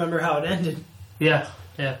you don't remember how it ended. Yeah.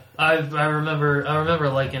 I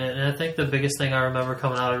remember liking it, and I think the biggest thing I remember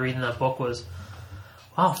coming out of reading that book was,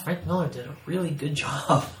 wow, Frank Miller did a really good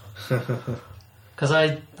job. Because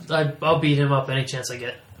I'll beat him up any chance I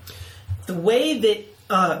get. The way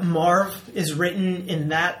that Marv is written in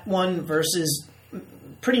that one versus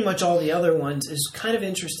pretty much all the other ones is kind of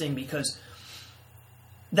interesting, because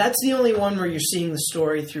that's the only one where you're seeing the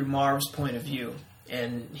story through Marv's point of view.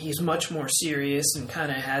 And he's much more serious and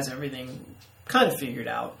kind of has everything kind of figured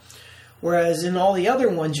out. Whereas in all the other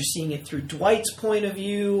ones, you're seeing it through Dwight's point of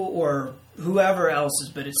view or whoever else's,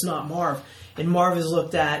 but it's not Marv. And Marv is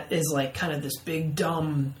looked at as like kind of this big,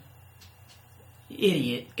 dumb,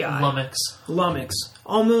 idiot guy. Lummox.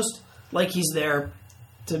 Almost like he's there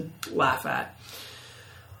to laugh at.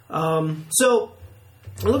 So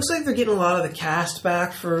it looks like they're getting a lot of the cast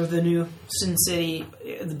back for the new Sin City.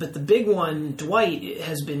 But the big one, Dwight,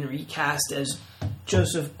 has been recast as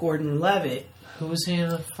Joseph Gordon-Levitt. Who was he in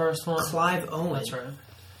the first one? Clive Owen. That's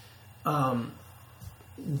right.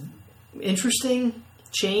 Interesting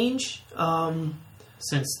change.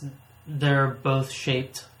 Since they're both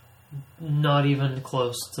shaped not even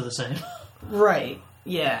close to the same. Right.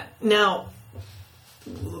 Yeah. Now,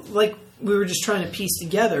 like we were just trying to piece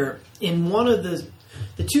together. In one of the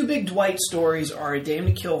two big Dwight stories are A Dame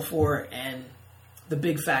to Kill For and The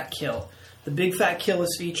Big Fat Kill. The Big Fat Kill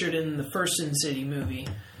is featured in the first Sin City movie.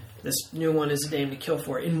 This new one is A Dame to Kill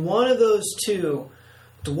For. In one of those two,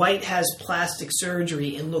 Dwight has plastic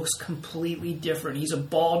surgery and looks completely different. He's a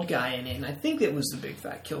bald guy in it, and I think it was The Big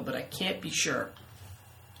Fat Kill, but I can't be sure.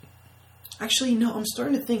 Actually, no, I'm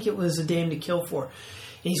starting to think it was A Dame to Kill For. And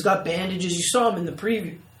he's got bandages. You saw him in the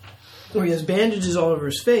preview, where he has bandages all over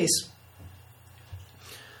his face.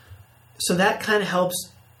 So that kind of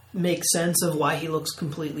helps make sense of why he looks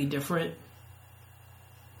completely different.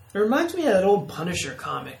 It reminds me of that old Punisher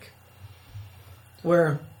comic,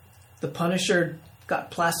 where the Punisher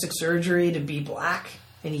got plastic surgery to be black,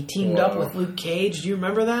 and he teamed up with Luke Cage. Do you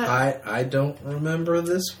remember that? I don't remember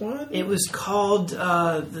this one. It was called,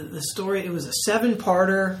 the story, it was a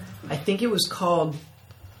 7-parter. I think it was called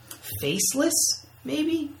Faceless,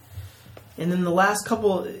 maybe? And then the last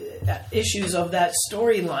couple issues of that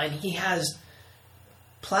storyline, he has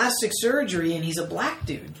plastic surgery, and he's a black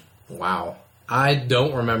dude. Wow. I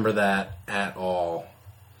don't remember that at all.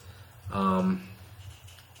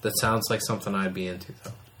 That sounds like something I'd be into,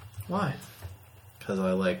 though. Why? Because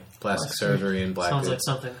I like plastic surgery and black Sounds dudes.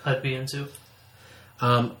 like something I'd be into.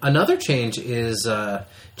 Another change is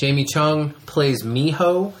Jamie Chung plays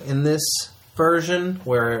Miho in this version,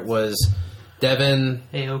 where it was Devin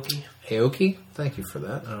Aoki. Thank you for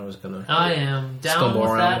that. I am down stumble with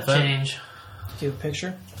around that with that. change. Do you have a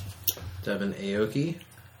picture? Devin Aoki.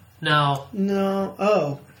 Now, No.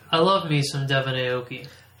 Oh. I love me some Devin Aoki,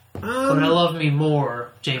 but I love me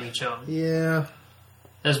more Jamie Chung. Yeah.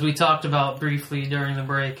 As we talked about briefly during the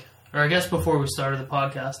break, or I guess before we started the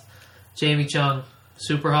podcast, Jamie Chung,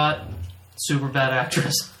 super hot, super bad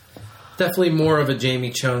actress. Definitely more of a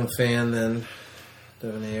Jamie Chung fan than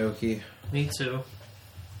Devin Aoki. Me too.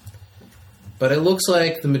 But it looks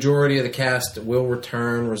like the majority of the cast will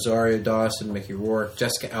return. Rosario Dawson, Mickey Rourke,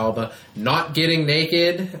 Jessica Alba, not getting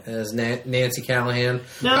naked as Nancy Callahan.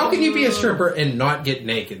 No. How can you be a stripper and not get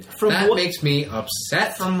naked? That makes me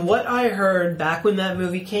upset. From what I heard back when that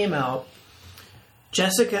movie came out,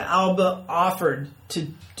 Jessica Alba offered to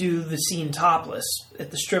do the scene topless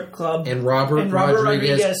at the strip club. And Robert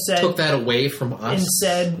Rodriguez took that away from us. And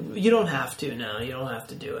said, you don't have to now. You don't have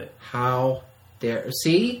to do it. How dare...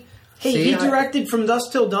 See? Hey, he directed From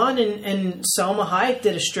Dusk Till Dawn, and Salma Hayek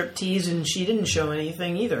did a striptease, and she didn't show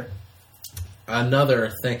anything either.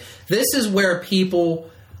 Another thing. This is where people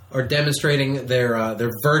are demonstrating their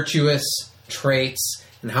virtuous traits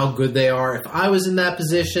and how good they are. If I was in that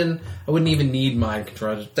position, I wouldn't even need mind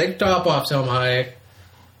control. Just take the top off, Salma Hayek.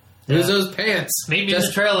 Lose those pants. Maybe in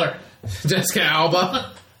the trailer. Jessica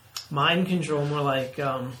Alba. Mind control, more like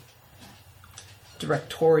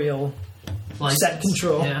directorial... set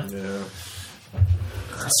control. Yeah.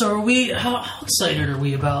 So how excited are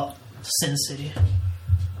we about Sin City?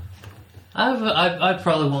 I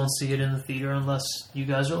probably won't see it in the theater unless you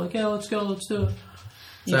guys are like, yeah, let's go, let's do it.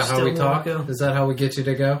 Is that how we talk? Is that how we get you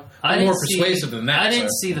to go? I'm more persuasive than that. I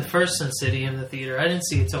didn't see the first Sin City in the theater. I didn't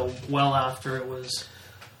see it till well after it was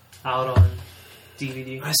out on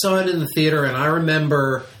DVD. I saw it in the theater, and I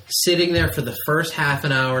remember sitting there for the first half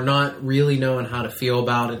an hour, not really knowing how to feel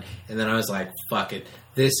about it, and then I was like, fuck it.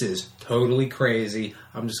 This is totally crazy.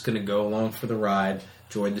 I'm just going to go along for the ride,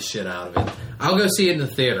 enjoy the shit out of it. I'll go see it in the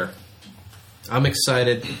theater. I'm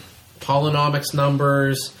excited. Polynomics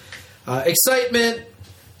numbers. Excitement.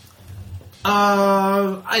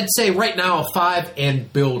 I'd say right now a 5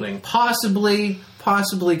 and building. Possibly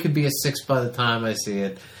could be a 6 by the time I see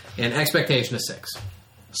it. And expectation is 6.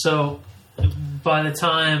 So, by the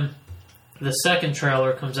time the second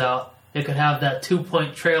trailer comes out, it could have that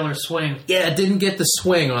 2-point trailer swing. Yeah, it didn't get the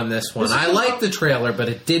swing on this one. I liked the trailer, but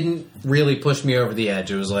it didn't really push me over the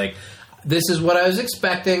edge. It was like, this is what I was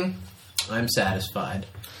expecting. I'm satisfied.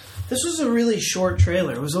 This was a really short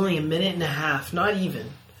trailer. It was only a minute and a half, not even.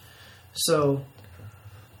 So,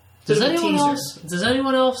 does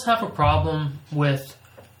anyone else have a problem with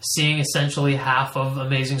seeing essentially half of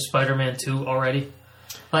Amazing Spider-Man 2 already?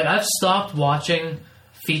 Like, I've stopped watching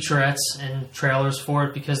featurettes and trailers for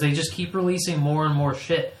it because they just keep releasing more and more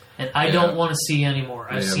shit, and I don't want to see any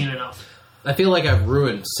more. I've seen enough. I feel like I've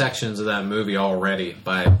ruined sections of that movie already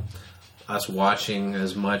by us watching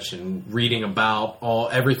as much and reading about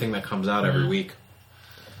everything that comes out every week.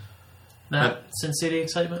 Matt, Sin City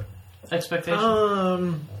excitement?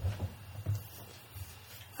 Expectation?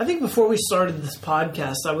 I think before we started this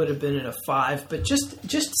podcast, I would have been at a 5. But just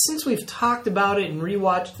since we've talked about it and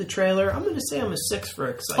rewatched the trailer, I'm going to say I'm a 6 for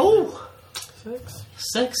excitement. Oh,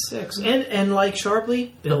 6. And like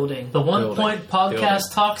Sharply, building. The 1 Building. point podcast Building.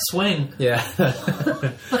 talk swing. Yeah.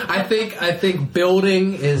 I think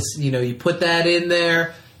building is, you put that in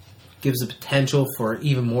there, gives the potential for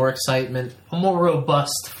even more excitement. A more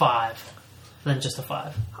robust 5 than just a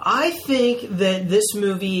 5. I think that this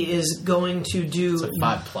movie is going to do It's a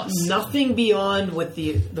 5+. nothing beyond what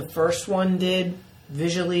the first one did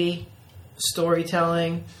visually,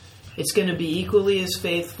 storytelling. It's going to be equally as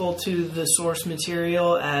faithful to the source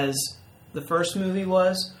material as the first movie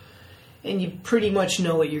was, and you pretty much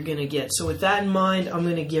know what you're going to get. So with that in mind, I'm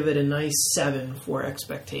going to give it a nice 7 for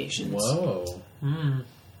expectations. Whoa.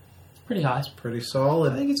 Pretty high. Pretty I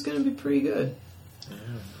solid. think it's going to be pretty good. Yeah,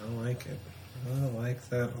 I like it. I like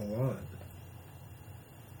that a lot.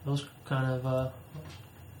 Those kind of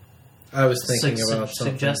I was thinking about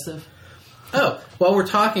something. suggestive. Oh, while we're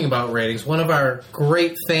talking about ratings, one of our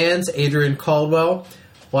great fans, Adrian Caldwell,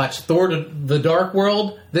 watched Thor: The Dark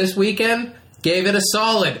World this weekend, gave it a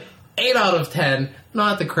solid 8 out of 10.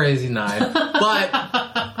 Not the crazy 9,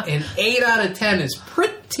 but an 8 out of 10 is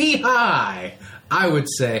pretty high, I would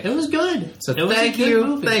say. It was good. So it was thank a good you.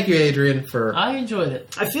 movie. Thank you, Adrian, for... I enjoyed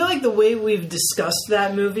it. I feel like the way we've discussed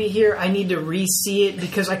that movie here, I need to re-see it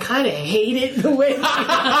because I kind of hate it the way we talked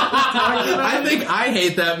about I it. think I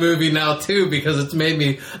hate that movie now, too, because it's made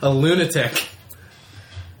me a lunatic.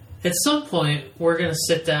 At some point, we're gonna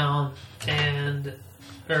sit down and,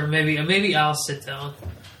 or maybe I'll sit down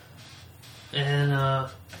and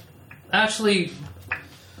actually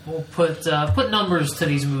we'll put numbers to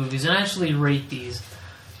these movies and actually rate these,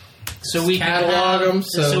 so we Catalog can them,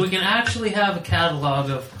 so we can actually have a catalog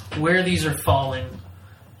of where these are falling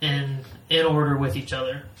in order with each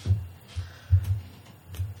other.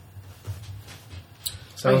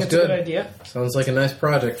 I think Sounds it's a good. good idea. Sounds like a nice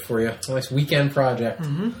project for you. A nice weekend project.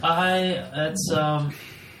 It's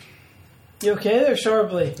You okay there,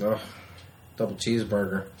 Sharply? Oh, double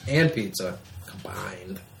cheeseburger and pizza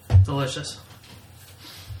combined. delicious.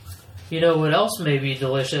 You know what else may be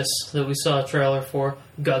delicious that we saw a trailer for?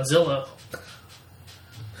 Godzilla.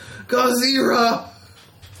 Godzilla!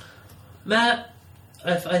 Matt,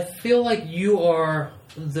 I feel like you are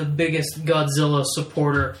the biggest Godzilla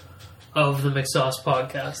supporter of the McSauce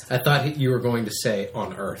podcast. I thought you were going to say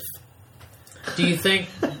on Earth. Do you think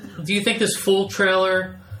this full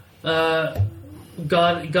trailer got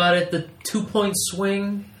it the 2-point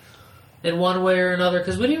swing in one way or another?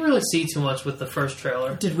 Because we didn't really see too much with the first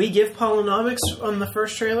trailer. Did we give Polynomics on the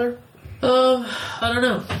first trailer? I don't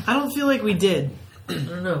know. I don't feel like we did. I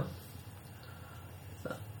don't know.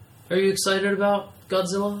 Are you excited about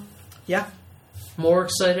Godzilla? Yeah. More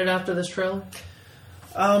excited after this trailer?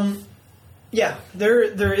 Yeah.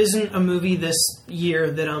 There isn't a movie this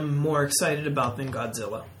year that I'm more excited about than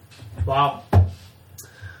Godzilla. Wow.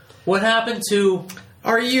 What happened to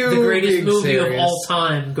Are you the greatest being movie serious? of all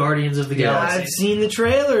time, Guardians of the Yeah. Galaxy? I've seen the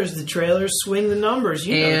trailers. The trailers swing the numbers.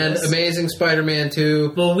 You know And this. Amazing Spider-Man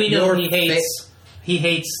 2. Well, we know Your he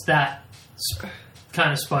hates that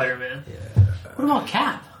kind of Spider-Man. What about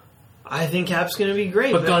Cap? I think Cap's going to be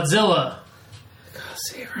great. But Godzilla.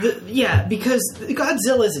 Yeah, because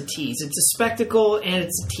Godzilla is a tease. It's a spectacle and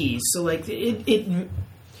it's a tease. So, like, it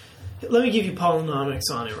let me give you Polynomics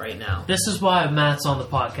on it right now. This is why Matt's on the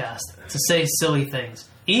podcast, to say silly things.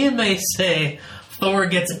 Ian may say Thor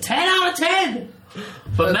gets a 10 out of 10,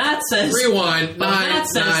 but Matt says Rewind. But Matt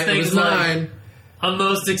says 9. It things was like, 9. I'm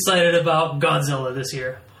most excited about Godzilla this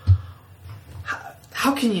year.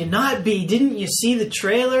 How can you not be? Didn't you see the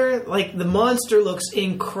trailer? Like, the monster looks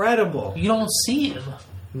incredible. You don't see him.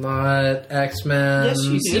 Not X-Men. Yes,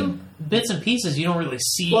 you See do. bits and pieces. You don't really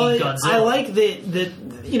see Well, Godzilla. I like that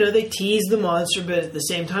they tease the monster, but at the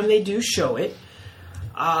same time they do show it.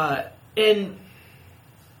 And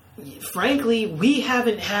frankly, we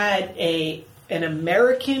haven't had an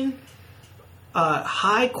American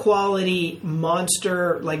high quality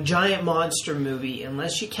monster, like giant monster movie,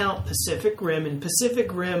 unless you count Pacific Rim. And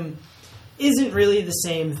Pacific Rim isn't really the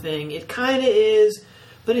same thing. It kind of is,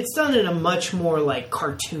 but it's done in a much more like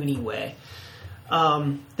cartoony way.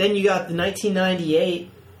 Then you got the 1998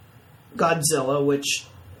 Godzilla, which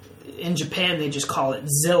in Japan they just call it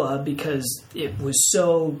Zilla because it was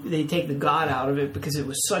they take the God out of it because it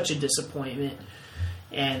was such a disappointment.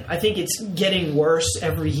 And I think it's getting worse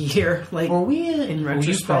every year. Like, Were we in well, you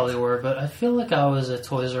retrospect? Probably were, but I feel like I was at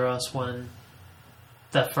Toys R Us when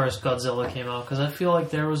that first Godzilla came out because I feel like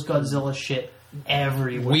there was Godzilla shit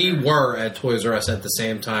everywhere. We were at Toys R Us at the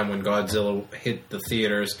same time when Godzilla hit the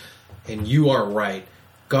theaters, and you are right.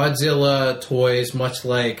 Godzilla toys, much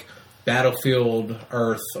like Battlefield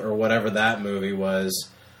Earth or whatever that movie was,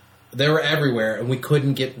 They were everywhere, and we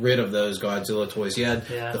couldn't get rid of those Godzilla toys. You had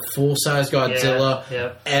Yeah. the full-size Godzilla,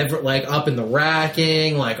 like up in the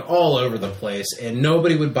racking, like all over the place, and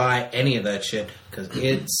nobody would buy any of that shit because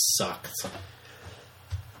it sucked.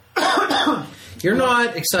 You're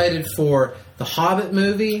not excited for the Hobbit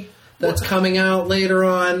movie that's coming out later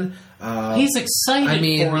on? He's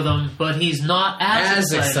excited for them, but he's not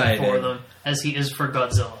as excited for them as he is for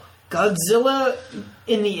Godzilla. Godzilla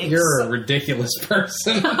in the... You're a ridiculous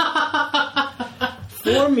person.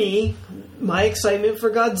 For me, my excitement for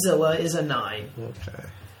Godzilla is a 9. Okay.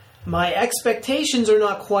 My expectations are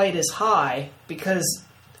not quite as high because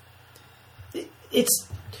it's...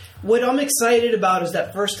 What I'm excited about is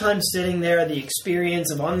that first time sitting there, the experience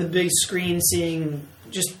of on the big screen seeing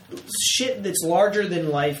just shit that's larger than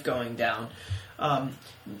life going down. I'm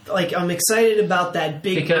excited about that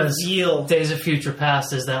big reveal. Days of Future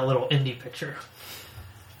Past is that little indie picture.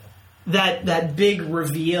 That big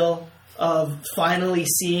reveal of finally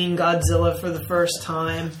seeing Godzilla for the first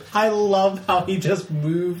time. I love how he just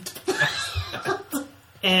moved.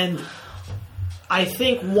 And I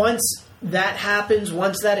think once that happens,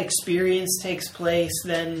 once that experience takes place,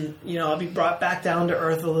 then I'll be brought back down to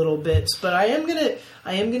earth a little bit. But I am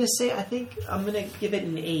gonna say I think I'm gonna give it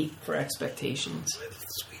an 8 for expectations.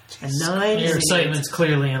 A 9. Your excitement's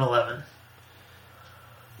clearly an 11.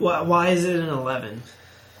 Why is it an 11?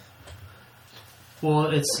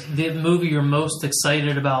 Well, it's the movie you're most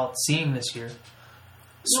excited about seeing this year.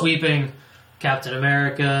 Sweeping Captain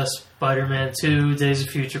America, Spider-Man 2, Days of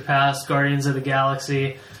Future Past, Guardians of the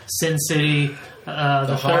Galaxy, Sin City,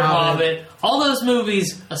 the Third Hobbit. All those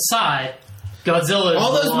movies aside, Godzilla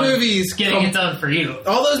is the one getting it done for you.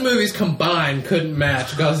 All those movies combined couldn't match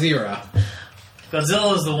Godzilla.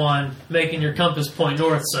 Godzilla is the one making your compass point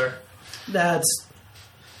north, sir. That's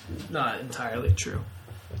not entirely true.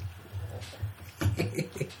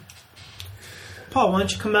 Paul, why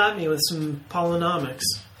don't you come at me with some Polonomics?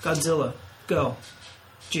 Godzilla. Go.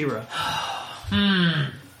 Jiro.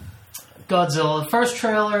 Godzilla. The first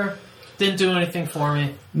trailer didn't do anything for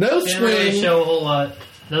me. Didn't really show a whole lot.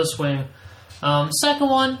 No swing. Second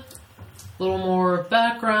one, a little more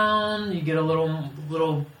background. You get a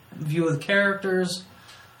little view of the characters.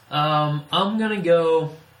 I'm gonna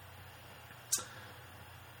go.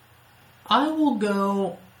 I will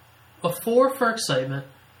go a 4 for excitement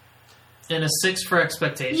and a 6 for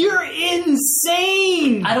expectation. You're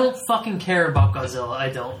insane! I don't fucking care about Godzilla. I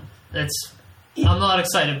don't. I'm not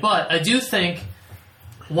excited, but I do think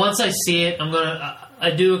once I see it,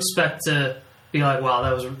 I do expect to be like, wow,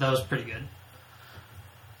 that was pretty good.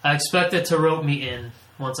 I expect it to rope me in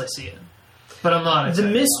once I see it. But I'm not excited.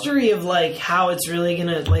 The mystery of how it's really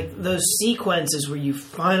gonna those sequences where you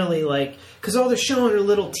finally because all they're showing are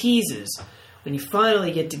little teases. When you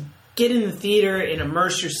finally get to get in the theater and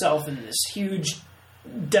immerse yourself in this huge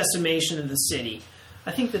decimation of the city,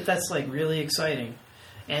 I think that's really exciting.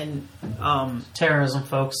 And terrorism,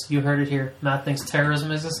 folks, you heard it here. Matt thinks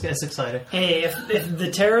terrorism is exciting. Hey, if the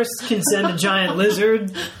terrorists can send a giant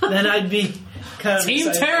lizard, then I'd be kind of Team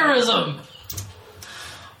excited. Terrorism.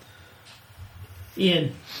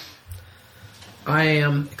 Ian. I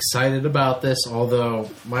am excited about this, although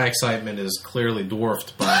my excitement is clearly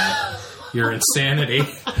dwarfed by your insanity.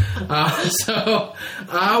 So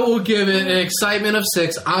I will give it an excitement of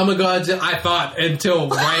 6. I'm a Godzilla. I thought until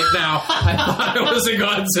right now, I thought I was a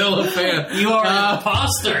Godzilla fan. You are an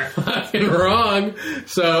imposter. Fucking wrong.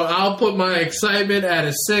 So I'll put my excitement at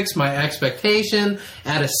a 6, my expectation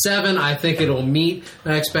at a 7. I think it'll meet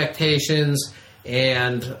my expectations,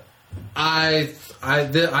 and I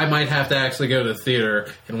might have to actually go to the theater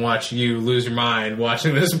and watch you lose your mind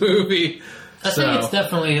watching this movie. I think it's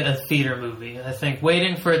definitely a theater movie. I think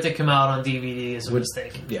waiting for it to come out on DVD is a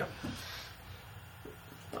mistake. Yeah.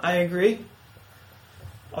 I agree.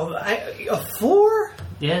 A 4?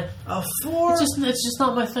 Yeah. A 4? It's just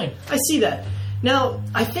not my thing. I see that. Now,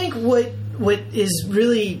 I think what is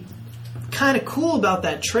really kind of cool about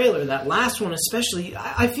that trailer, that last one especially,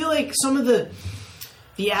 I feel like some of the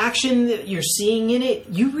action that you're seeing in it,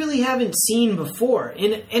 you really haven't seen before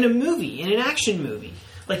in a movie, in an action movie.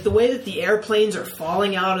 Like the way that the airplanes are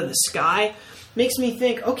falling out of the sky makes me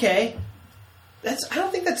think, okay, I don't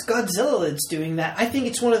think that's Godzilla that's doing that. I think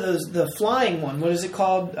it's one of those, the flying one. What is it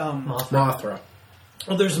called? Mothra.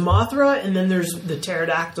 Well, there's Mothra, and then there's the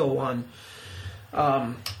pterodactyl one.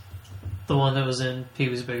 The one that was in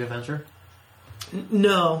Pee-wee's Big Adventure?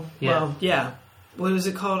 No. Yeah. Well, yeah. What was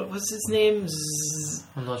it called? What's his name?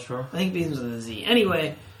 I'm not sure. I think it begins with a Z.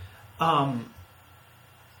 Anyway,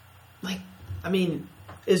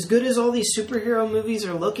 as good as all these superhero movies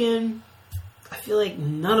are looking, I feel like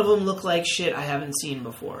none of them look like shit I haven't seen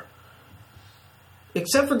before.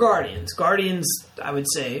 except for Guardians. Guardians, I would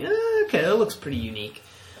say, okay, that looks pretty unique.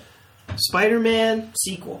 Spider-Man,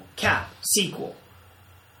 sequel. Cap, sequel.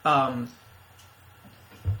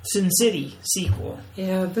 Sin City, sequel.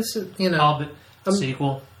 Yeah, this is, you know... Hobbit,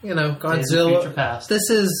 sequel. You know, Days of Future Godzilla. Past. This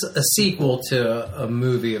is a sequel to a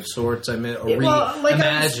movie of sorts. I mean,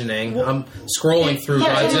 reimagining. I'm scrolling through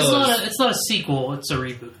Yeah, Godzilla's it's not a sequel, it's a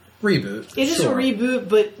reboot. reboot. It is sure. a reboot,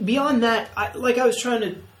 but beyond that, I was trying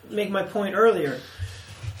to make my point earlier.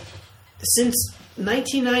 Since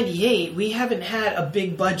 1998, we haven't had a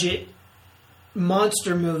big budget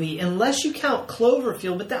monster movie, unless you count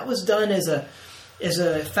Cloverfield, but that was done as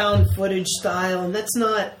a found footage style, and that's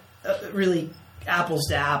not really apples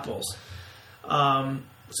to apples.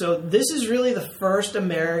 So this is really the first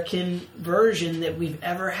American version that we've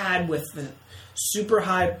ever had with the super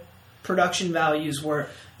high production values where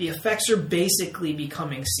the effects are basically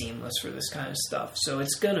becoming seamless for this kind of stuff. So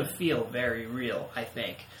it's going to feel very real, I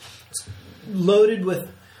think. It's loaded with,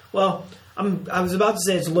 well, I was about to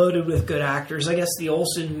say it's loaded with good actors. I guess the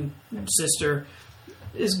Olsen sister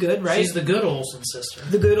is good, right? She's the good Olsen sister.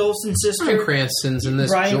 The good Olsen sister. Bryan Cranston's in this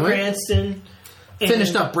Bryan joint. Cranston.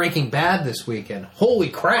 Finished up Breaking Bad this weekend. Holy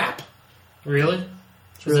crap. Really?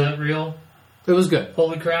 Is that real? It was good.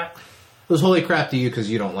 Holy crap. It was holy crap to you because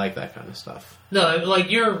you don't like that kind of stuff. No,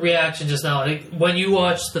 like your reaction just now, like, when you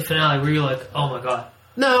watched the finale, were you like, oh my god,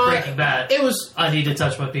 No, Breaking Bad. I need to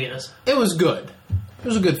touch my penis. It was good. It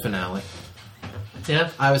was a good finale.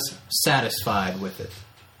 Yeah? I was satisfied with it.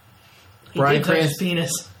 He Bryan did touch his Cranston.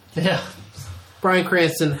 penis. Yeah. Bryan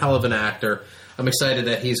Cranston, hell of an actor. I'm excited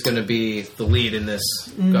that he's going to be the lead in this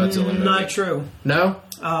Godzilla movie. Not true. No?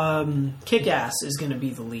 Kick-Ass is going to be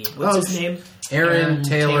the lead. What's his name? Aaron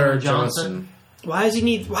Taylor Johnson.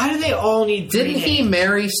 Johnson. Why do they all need three Didn't he names?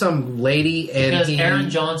 marry some lady and Because he... Aaron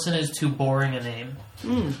Johnson is too boring a name.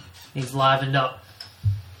 He's livened up.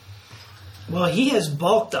 Well, he has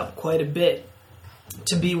bulked up quite a bit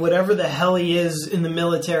to be whatever the hell he is in the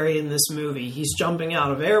military in this movie. He's jumping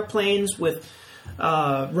out of airplanes with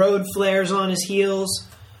road flares on his heels.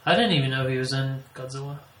 I didn't even know he was in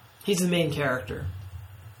Godzilla. He's the main character.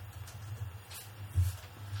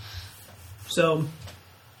 So,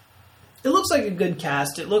 it looks like a good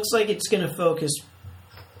cast. It looks like it's going to focus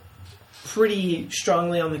pretty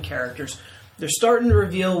strongly on the characters. They're starting to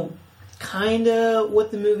reveal kind of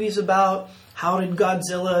what the movie's about. How did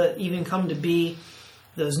Godzilla even come to be?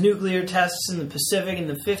 Those nuclear tests in the Pacific in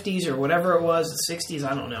the 50s or whatever it was, the 60s,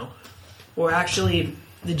 I don't know. Or actually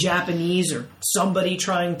the Japanese or somebody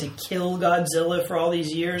trying to kill Godzilla for all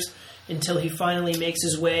these years until he finally makes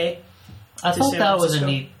his way. I thought San that was a Francisco.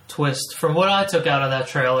 neat twist. From what I took out of that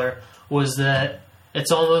trailer was that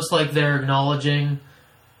it's almost like they're acknowledging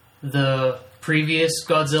the previous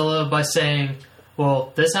Godzilla by saying,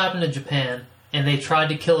 well, this happened in Japan, and they tried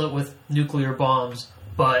to kill it with nuclear bombs,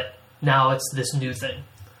 but now it's this new thing.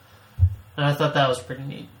 And I thought that was pretty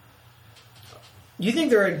neat. You think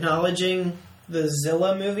they're acknowledging the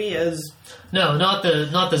Zilla movie as... No, not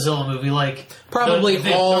the Zilla movie, like... Probably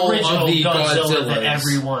the all of original the Godzilla that Godzillas.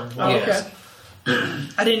 everyone Oh, loves.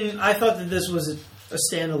 okay. I thought that this was a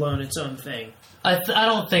standalone, its own thing. I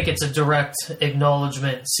don't think it's a direct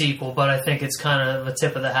acknowledgement sequel, but I think it's kind of a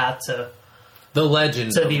tip of the hat to The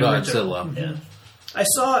legend of the original. Godzilla. Yeah. I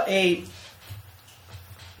saw a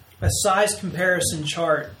size comparison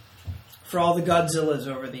chart for all the Godzillas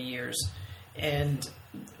over the years, and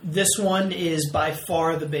this one is by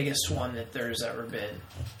far the biggest one that there's ever been.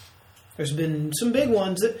 There's been some big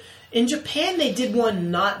ones. In Japan, they did one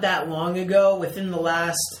not that long ago, within the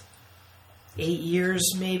last 8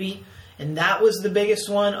 years maybe, and that was the biggest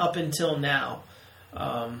one up until now.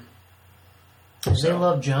 They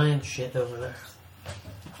love giant shit over there.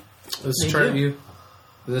 This They chart do. view.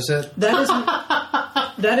 Is this it?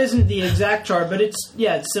 That isn't the exact chart, but it's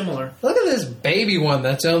similar. Look at this baby one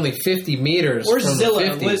that's only 50 meters Where's from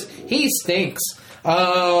Zilla? the 50s. He stinks. He's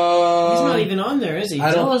not even on there, is he?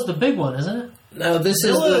 I don't- Zilla's the big one, isn't it? No, this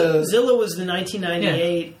Zilla, is Zilla was the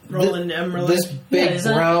 1998 Roland Emmerich. This big isn't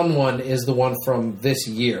it? brown one is the one from this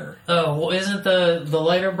year. Oh, well, isn't the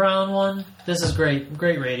lighter brown one? This is great.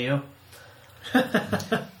 Great radio.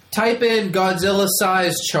 Type in Godzilla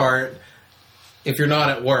size chart if you're not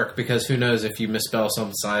at work, because who knows if you misspell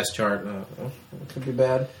some size chart. It could be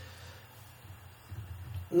bad.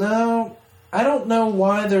 No, I don't know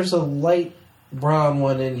why there's a light brown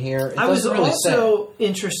one in here. It I was doesn't really also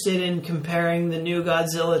interested in comparing the new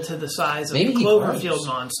Godzilla to the size of Maybe the he Cloverfield was.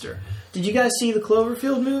 monster. Did you guys see the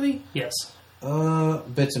Cloverfield movie? Yes. say.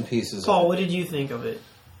 Bits and pieces. Paul, what did you think of it?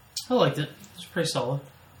 I liked it. It's pretty solid.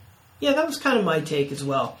 Yeah, that was kind of my take as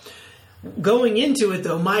well. Going into it,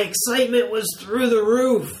 though, my excitement was through the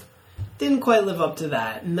roof. Didn't quite live up to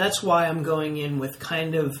that, and that's why I'm going in with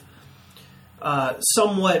kind of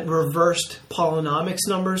somewhat reversed polynomics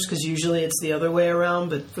numbers, because usually it's the other way around,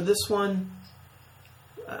 but for this one,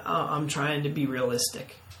 I'm trying to be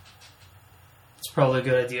realistic. It's probably a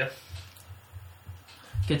good idea.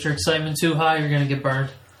 Get your excitement too high, you're going to get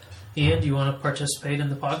burned. Ian, do you want to participate in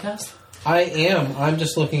the podcast? I am. I'm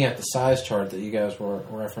just looking at the size chart that you guys were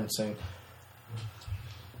referencing.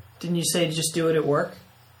 Didn't you say to just do it at work?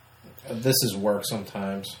 This is work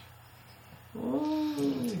sometimes.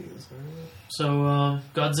 So,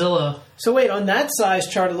 Godzilla. So wait, on that size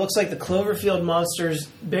chart, it looks like the Cloverfield monster's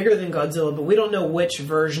bigger than Godzilla, but we don't know which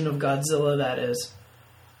version of Godzilla that is.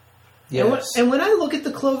 Yes. And when I look at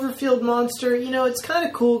the Cloverfield monster, it's kind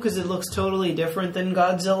of cool because it looks totally different than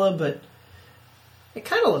Godzilla, but it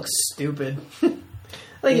kind of looks stupid.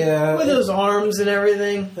 With those arms and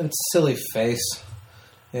everything. And silly face.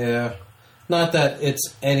 Yeah. Not that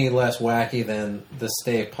it's any less wacky than the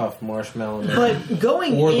Stay Puft Marshmallow Man. But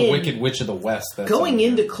going or the in, Wicked Witch of the West. Going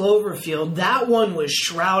into Cloverfield, that one was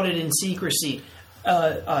shrouded in secrecy.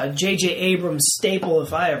 J.J. Abrams' staple,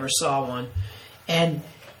 if I ever saw one. And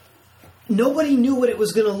nobody knew what it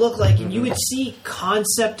was going to look like. And you would see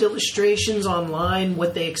concept illustrations online,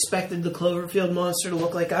 what they expected the Cloverfield monster to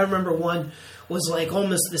look like. I remember one was like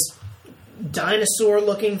almost this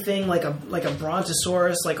dinosaur-looking thing, like a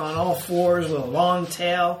brontosaurus, like on all fours with a long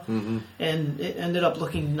tail, and it ended up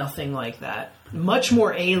looking nothing like that. Much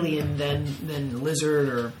more alien than lizard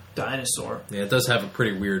or dinosaur. Yeah, it does have a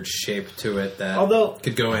pretty weird shape to it that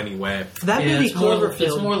could go any way. That movie Cloverfield,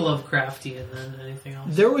 it's more Lovecraftian than anything else.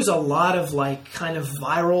 There was a lot of kind of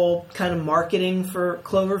viral kind of marketing for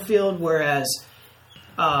Cloverfield, whereas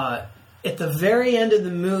at the very end of the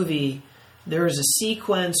movie, there was a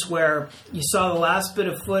sequence where you saw the last bit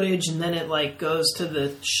of footage, and then it goes to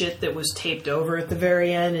the shit that was taped over at the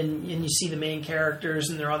very end, and you see the main characters,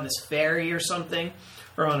 and they're on this ferry or something,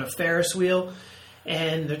 or on a Ferris wheel,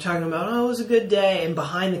 and they're talking about, it was a good day, and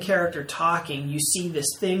behind the character talking, you see this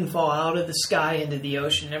thing fall out of the sky into the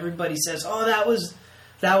ocean. Everybody says, that was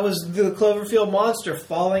the Cloverfield monster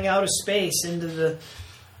falling out of space into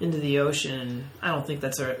the ocean. I don't think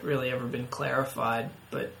that's really ever been clarified,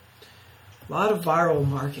 but a lot of viral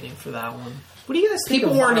marketing for that one. What do you guys think of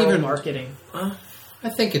viral marketing? I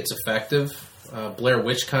think it's effective. Blair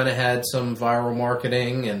Witch kind of had some viral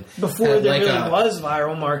marketing, and before there really was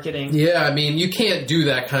viral marketing. Yeah, I mean, you can't do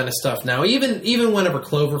that kind of stuff now. Even whenever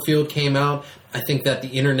Cloverfield came out, I think that the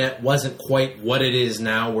internet wasn't quite what it is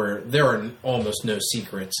now, where there are almost no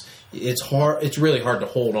secrets. It's hard. It's really hard to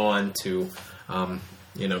hold on to,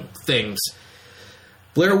 things.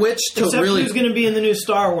 Blair Witch Except who's going to be in the new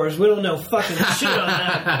Star Wars. We don't know fucking shit on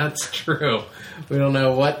that. That's true. We don't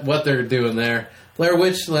know what they're doing there. Blair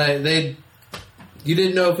Witch, you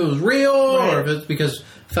didn't know if it was real or if it's because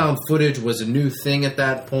found footage was a new thing at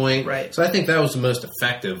that point. Right. So I think that was the most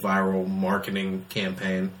effective viral marketing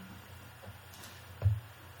campaign.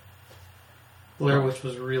 Blair Witch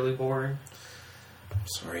was really boring. I'm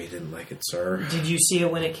sorry you didn't like it, sir. Did you see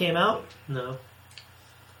it when it came out? No.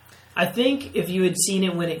 I think if you had seen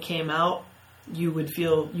it when it came out, you would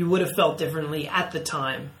have felt differently at the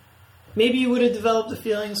time. Maybe you would have developed the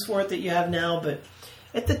feelings for it that you have now, but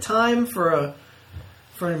at the time, for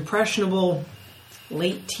an impressionable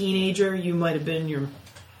late teenager, you might have been in your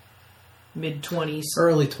mid-20s.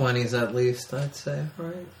 Early 20s, at least, I'd say,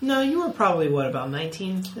 right? No, you were probably, about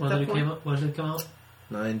 19 at when that point? When did it come out?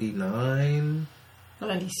 99?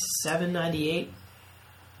 97, 98.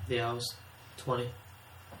 Yeah, I was 20.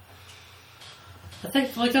 I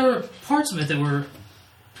think there were parts of it that were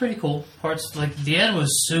pretty cool. Parts the end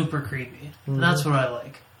was super creepy. Mm-hmm. And that's what I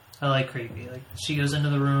like. I like creepy. She goes into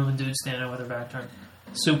the room and dude's standing with her back turned.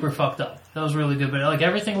 Super fucked up. That was really good. But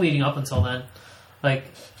everything leading up until then, I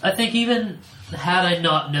think even had I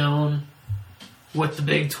not known what the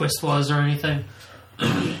big twist was or anything,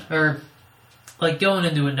 or going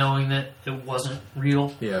into it knowing that it wasn't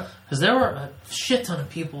real. Yeah. Because there were a shit ton of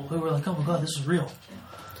people who were like, "Oh my god, this is real,"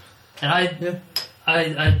 and I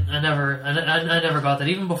never got that.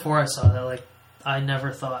 Even before I saw that, I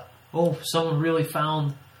never thought, "Oh, someone really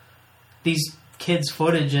found these kids'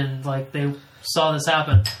 footage and they saw this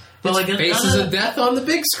happen." But Faces of Death on the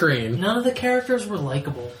big screen. None of the characters were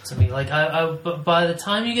likable to me. But by the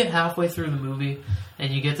time you get halfway through the movie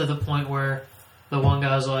and you get to the point where the one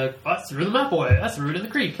guy's like, "I threw the map away. I threw it in the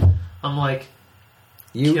creek," I'm like,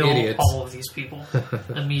 "You kill idiots!" all of these people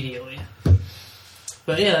immediately.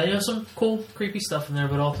 But yeah, some cool, creepy stuff in there.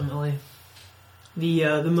 But ultimately,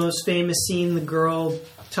 The most famous scene, the girl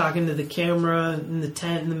talking to the camera in the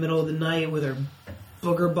tent in the middle of the night with her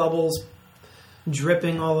booger bubbles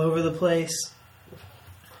dripping all over the place.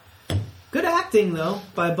 Good acting, though,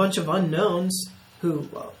 by a bunch of unknowns who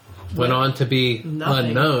went on to be nothing.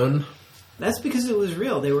 unknown. That's because it was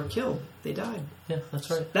real. They were killed. They died. Yeah, that's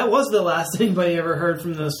right. That was the last anybody ever heard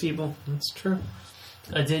from those people. That's true.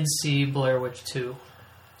 I did see Blair Witch 2.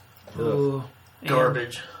 Ooh. And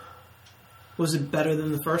Garbage. was it better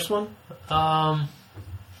than the first one?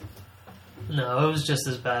 No, it was just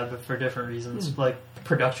as bad, but for different reasons, like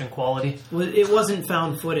production quality. It wasn't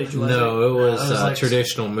found footage, was it? No, it was it was a like-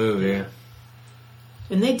 traditional movie.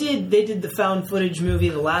 And they did the found footage movie,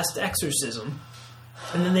 The Last Exorcism,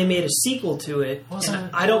 and then they made a sequel to it. Wasn't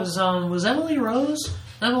and I don't was Emily Rose?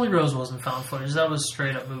 Emily Rose wasn't found footage. That was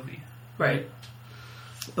straight up movie. right,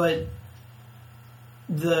 but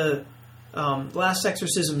the Last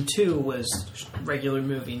Exorcism 2 was regular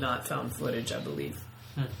movie, not found footage, I believe.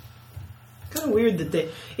 Kind of weird that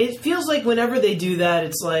it feels like whenever they do that,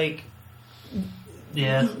 it's like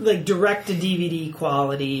Yeah. like direct to DVD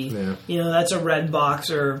quality. Yeah. You know, that's a Red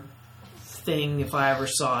Boxer thing if I ever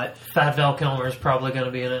saw it. Fat Val Kilmer is probably going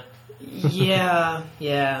to be in it. Yeah,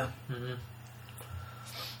 yeah.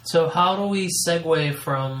 So how do we segue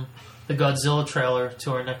from the Godzilla trailer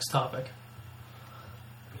to our next topic?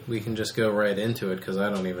 We can just go right into it because I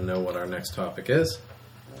don't even know what our next topic is.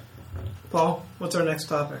 Paul, what's our next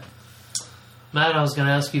topic? Matt, I was going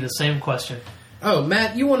to ask you the same question. Oh,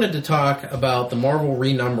 Matt, you wanted to talk about the Marvel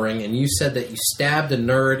renumbering, and you said that you stabbed a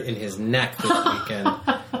nerd in his neck this weekend.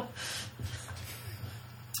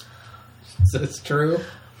 Is this true?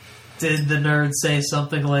 Did the nerd say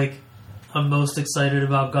something like, I'm most excited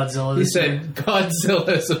about Godzilla He this year? said Godzilla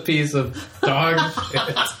is a piece of dog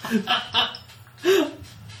shit.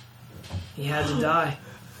 He had to die.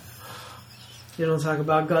 You don't talk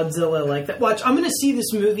about Godzilla like that. Watch, I'm going to see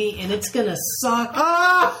this movie, and it's going to suck.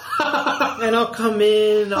 And I'll come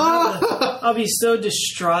in. I'll be so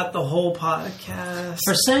distraught the whole podcast.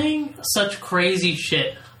 For saying such crazy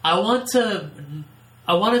shit, I want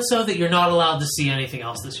it so that you're not allowed to see anything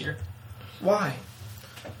else this year. Why?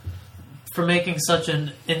 For making such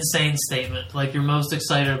an insane statement, like you're most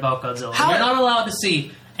excited about Godzilla. How- You're not allowed to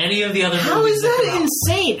see any of the other How movies is that come out.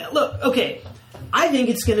 insane? Look, okay. I think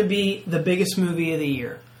it's going to be the biggest movie of the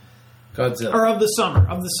year. Godzilla. Or of the summer.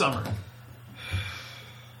 Of the summer.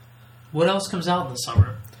 What else comes out in the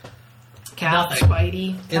summer? Cap, Nothing.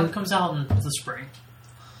 Spidey. What comes out in the spring?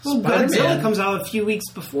 Well, Spider-Man. Godzilla comes out a few weeks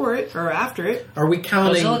before it, or after it. Are we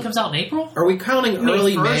counting? Godzilla comes out in April? Are we counting May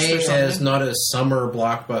early 1st or May something. as not a summer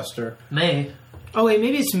blockbuster? May. Oh, wait,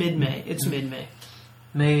 maybe it's mid-May. It's mid-May.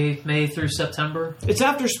 May through September? It's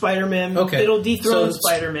after Spider-Man. Okay, It'll dethrone So,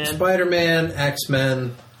 Spider-Man. Spider-Man,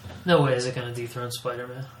 X-Men. No way is it going to dethrone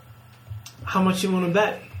Spider-Man. How much you want to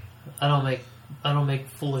bet? I don't make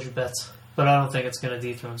foolish bets, but I don't think it's going to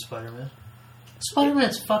dethrone Spider-Man.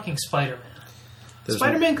 Spider-Man's fucking Spider-Man. There's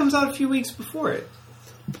Spider-Man comes out a few weeks before it.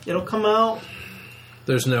 It'll come out.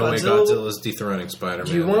 There's no way Godzilla- Godzilla's dethroning Spider-Man.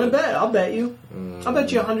 Do you want to bet? I'll bet you. I'll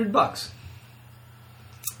bet you $100.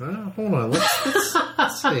 Hold on.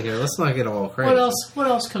 Let's see here. Let's not get all crazy. What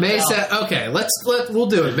else comes May out? Okay, we'll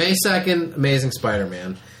do it. May 2nd, Amazing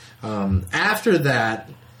Spider-Man. After that,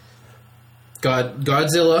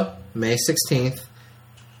 Godzilla, May 16th.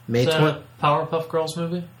 May Is that 20th, a Powerpuff Girls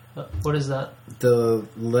movie? What is that? The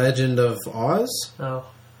Legend of Oz. Oh.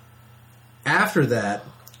 After that,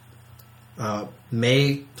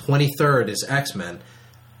 May 23rd is X-Men.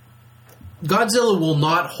 Godzilla will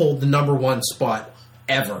not hold the number one spot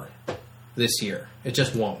ever this year. It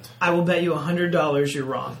just won't. I will bet you $100 you're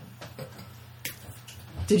wrong.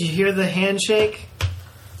 Did you hear the handshake?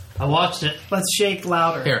 I watched it. Let's shake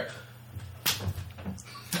louder. Here.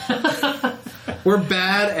 We're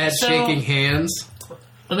bad at So- shaking hands.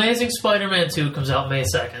 Amazing Spider-Man 2 comes out May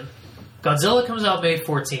 2nd. Godzilla comes out May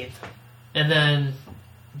 14th. And then...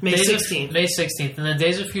 May Days of- 16th. May 16th. And then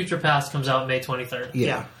Days of Future Past comes out May 23rd.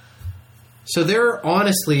 Yeah. So there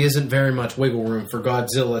honestly isn't very much wiggle room for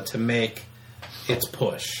Godzilla to make its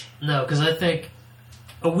push. No, because I think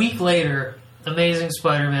a week later, Amazing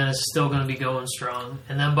Spider-Man is still going to be going strong.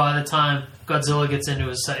 And then by the time Godzilla gets into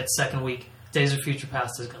its second week, Days of Future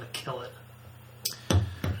Past is going to kill it.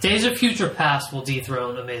 Days of Future Past will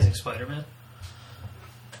dethrone Amazing Spider-Man.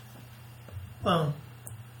 Well,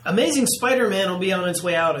 Amazing Spider-Man will be on its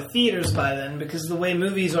way out of theaters by then, because the way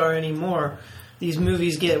movies are anymore, these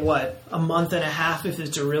movies get, a month and a half if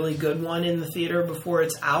it's a really good one in the theater before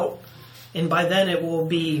it's out. And by then it will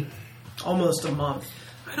be almost a month.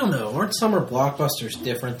 I don't know. Aren't summer blockbusters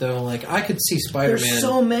different though? Like I could see Spider-Man. There's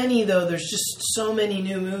so many though. There's just so many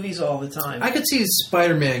new movies all the time. I could see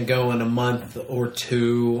Spider-Man going a month or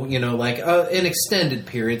two. You know, like an extended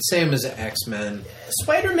period, same as X-Men.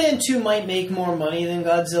 Spider-Man 2 might make more money than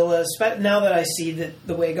Godzilla. Now that I see that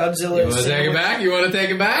the way Godzilla You is, want to take it back? You want to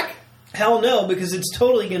take it back? hell no, because it's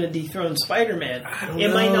totally going to dethrone Spider-Man.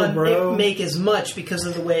 It might not make as much because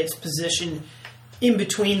of the way it's positioned in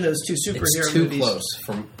between those two superhero It's too movies. close,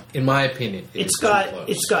 in my opinion. It's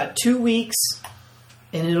got 2 weeks,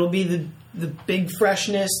 and it'll be the big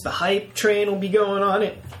freshness. The hype train will be going on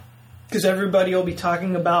it because everybody will be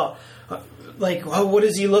talking about what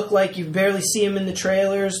does he look like? You barely see him in the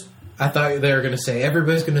trailers. I thought they were going to say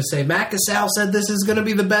everybody's going to say Matt Cassell said this is going to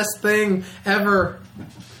be the best thing ever.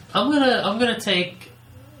 I'm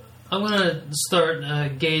gonna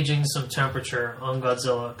start gauging some temperature on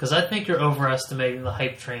Godzilla because I think you're overestimating the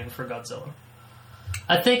hype train for Godzilla.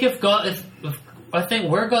 I think I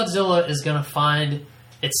think where Godzilla is gonna find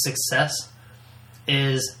its success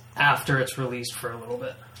is after it's released for a little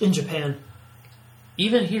bit. In Japan.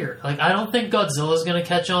 Even here, I don't think Godzilla is gonna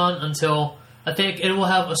catch on until I think it will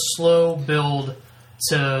have a slow build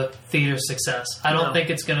to theater success. I don't think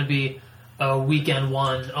it's gonna be a weekend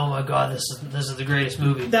one. Oh my god, this is the greatest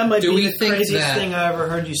movie. That might be the craziest thing I ever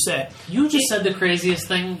heard you say. You just said the craziest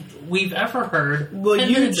thing we've ever heard. Well,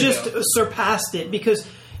 you just surpassed it because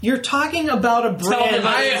you're talking about a brand.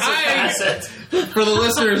 For the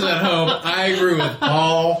listeners at home, I agree with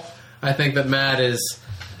Paul. I think that Matt is.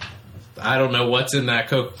 I don't know what's in that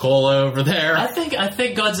Coca-Cola over there. I think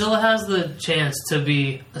Godzilla has the chance to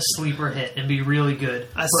be a sleeper hit and be really good.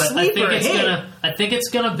 I think it's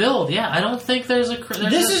gonna build. Yeah, I don't think there's a.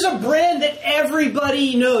 This is a brand that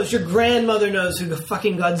everybody knows. Your grandmother knows who the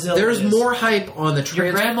fucking Godzilla is. There's more hype on the Transformer.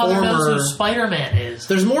 Your grandmother knows who Spider-Man is.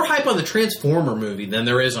 There's more hype on the Transformer movie than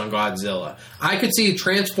there is on Godzilla. I could see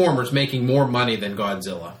Transformers making more money than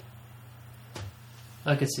Godzilla.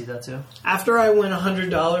 I could see that too. After I win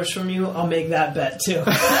 $100 from you, I'll make that bet too.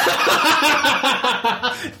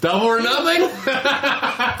 Double or nothing?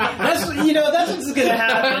 That's what's going to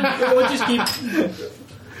happen. We'll just keep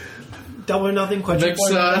double or nothing.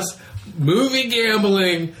 Next, movie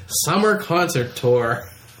gambling summer concert tour.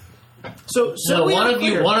 So one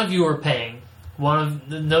of you are paying.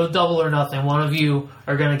 No double or nothing. One of you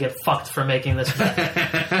are going to get fucked for making this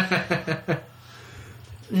bet.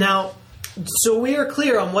 Now. So we are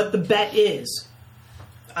clear on what the bet is.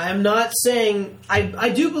 I am not saying... I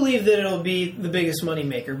do believe that it'll be the biggest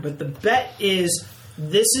moneymaker, but the bet is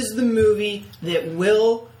this is the movie that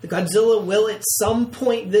Godzilla will at some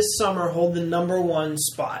point this summer hold the #1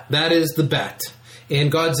 spot. That is the bet. And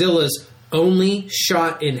Godzilla's only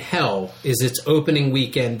shot in hell is its opening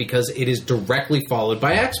weekend because it is directly followed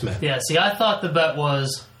by X-Men. Yeah, see, I thought the bet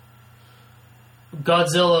was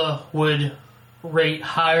Godzilla would rate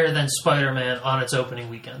higher than Spider-Man on its opening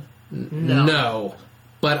weekend. No.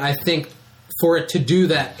 But I think for it to do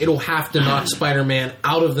that, it'll have to knock Spider-Man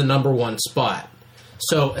out of the _1 spot.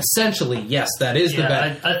 So essentially, yes, that is the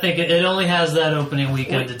bet. I think it only has that opening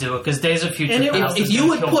weekend to do it because Days of Future Past if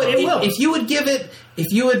you had put Days of Future,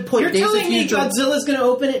 you're telling me Godzilla's going to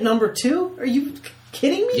open at #2? Are you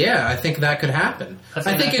kidding me? Yeah, I think that could happen. I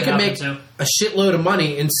think it could make a shitload of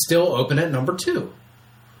money and still open at #2.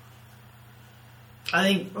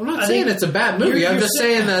 I'm not saying it's a bad movie. I'm just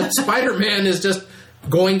saying that Spider-Man is just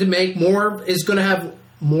going to make more, is going to have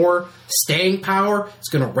more staying power. It's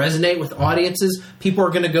going to resonate with audiences. People are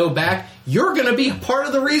going to go back. You're going to be part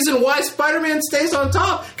of the reason why Spider-Man stays on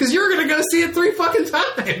top because you're going to go see it 3 fucking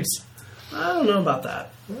times. I don't know about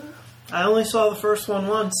that. I only saw the first one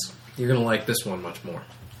once. You're going to like this one much more.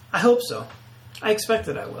 I hope so. I expect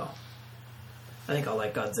that I will. I think I'll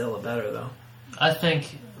like Godzilla better, though. I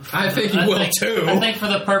think you will too. I think for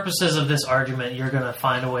the purposes of this argument, you're going to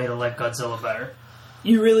find a way to like Godzilla better.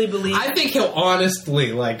 You really believe? I think he'll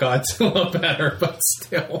honestly like Godzilla better, but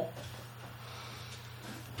still.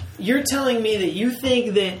 You're telling me that you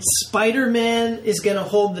think that Spider-Man is going to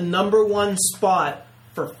hold the #1 spot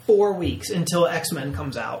for 4 weeks until X-Men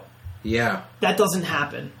comes out? Yeah. That doesn't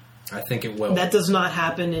happen. I think it will. That does not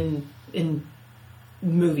happen in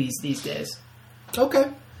movies these days. Okay.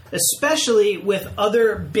 Especially with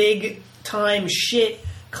other big-time shit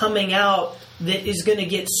coming out that is going to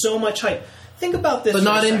get so much hype. Think about this. But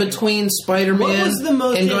not in between Spider-Man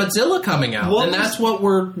and Godzilla coming out. And that's what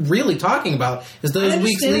we're really talking about, is those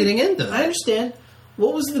weeks leading into that. I understand.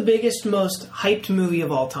 What was the biggest, most hyped movie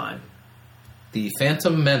of all time? The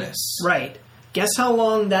Phantom Menace. Right. Guess how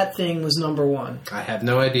long that thing was #1? I have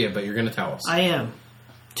no idea, but you're going to tell us. I am.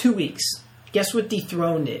 2 weeks. Guess what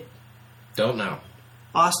dethroned it? Don't know.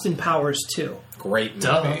 Austin Powers 2. Great movie.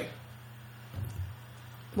 Duh.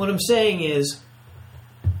 What I'm saying is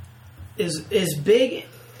as big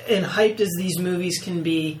and hyped as these movies can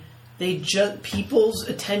be, people's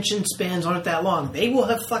attention spans aren't that long. They will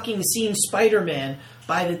have fucking seen Spider-Man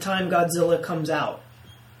by the time Godzilla comes out.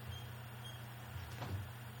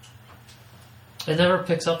 It never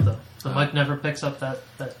picks up, though. The mic never picks up that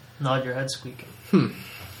nod your head squeak.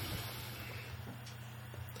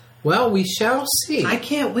 Well, we shall see. I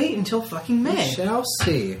can't wait until fucking May. We shall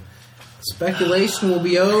see. Speculation will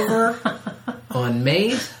be over on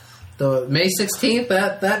May 16th.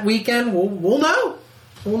 That weekend, we'll know.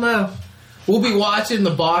 We'll know. We'll be watching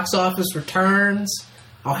the box office returns.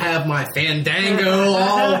 I'll have my Fandango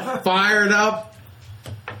all fired up.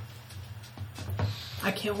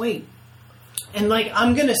 I can't wait. And, like,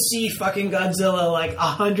 I'm gonna see fucking Godzilla, like,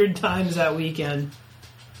 100 times that weekend.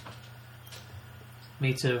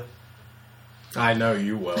 Me too. I know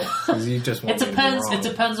you will. 'Cause you just want It me to be depends. wrong. It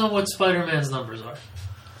depends on what Spider-Man's numbers are.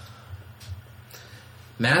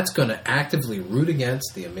 Matt's going to actively root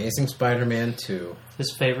against the Amazing Spider-Man 2.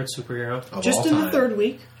 His favorite superhero. Of Just all in time. the third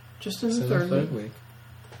week. Just in It's the in third week.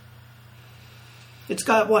 It's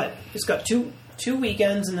got what? It's got two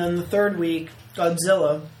weekends, and then the third week,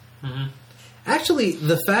 Godzilla. Mm-hmm. Actually,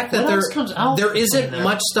 the fact that What else comes out there between isn't there?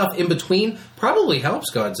 much stuff in between probably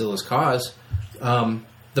helps Godzilla's cause.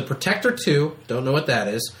 The Protector 2, don't know what that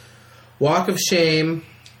is. Walk of Shame,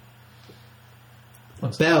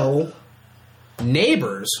 Bell,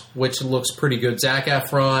 Neighbors, which looks pretty good. Zac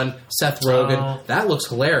Efron, Seth Rogen. Oh. That looks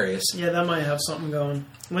hilarious. Yeah, that might have something going.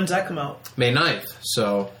 When's that come out? May 9th,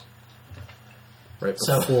 so right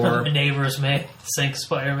So, before. Neighbors may sink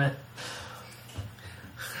Spider-Man.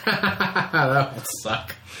 That would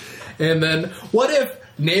suck. And then, what if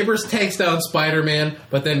Neighbors takes down Spider-Man,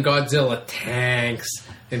 but then Godzilla tanks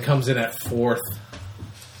and comes in at 4th?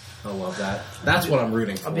 I love that. That's what I'm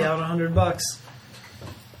rooting for. I'll be out $100.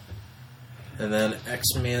 And then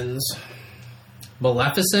X-Men's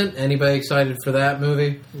Maleficent. Anybody excited for that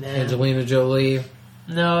movie? Nah. Angelina Jolie.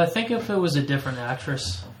 No, I think if it was a different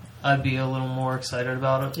actress, I'd be a little more excited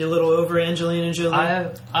about it. You're a little over Angelina Jolie.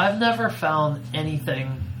 I've never found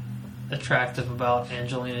anything attractive about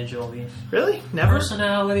Angelina Jolie. Really? Never?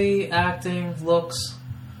 Personality, acting, looks.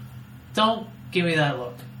 Don't give me that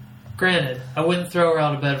look. Granted, I wouldn't throw her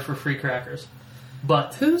out of bed for free crackers.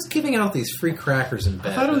 But Who's giving out these free crackers in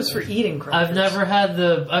bed? I thought it was for eating crackers. I've never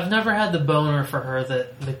had the boner for her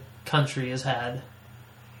that the country has had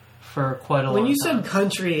for quite a long time. When you said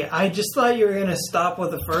country, I just thought you were going to stop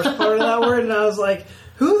with the first part of that word, and I was like,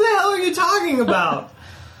 who the hell are you talking about?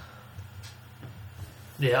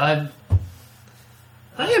 Yeah,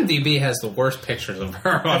 IMDb has the worst pictures of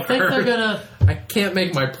her on I think they're Earth. gonna. I can't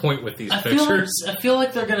make my point with these I pictures. feel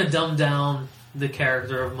like they're gonna dumb down the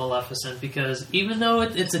character of Maleficent because even though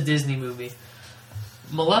it's a Disney movie,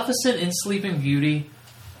 Maleficent in Sleeping Beauty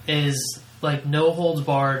is like no holds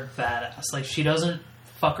barred badass. Like she doesn't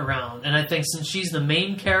fuck around, and I think since she's the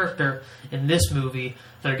main character in this movie,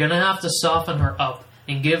 they're gonna have to soften her up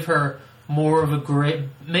and give her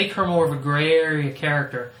make her more of a gray area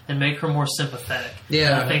character and make her more sympathetic.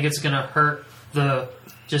 Yeah. And I think it's gonna hurt the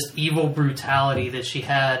just evil brutality that she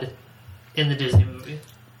had in the Disney movie.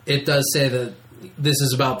 It does say that this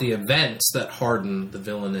is about the events that harden the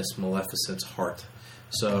villainous Maleficent's heart.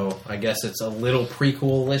 So I guess it's a little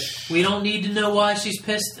prequel-ish. We don't need to know why she's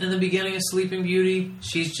pissed in the beginning of Sleeping Beauty.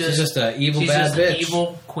 She's just an evil she's bad just bitch. an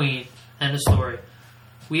evil queen. End of story.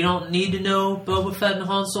 We don't need to know Boba Fett and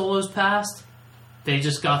Han Solo's past. They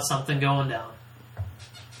just got something going down.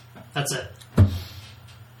 That's it.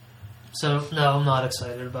 So, no, I'm not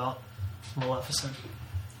excited about Maleficent.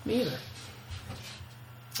 Me either.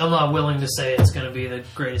 I'm not willing to say it's going to be the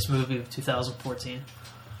greatest movie of 2014.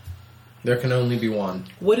 There can only be one.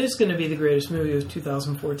 What is going to be the greatest movie of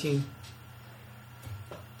 2014?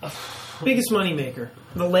 Biggest moneymaker.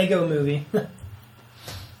 The Lego movie.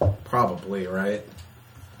 Probably, right?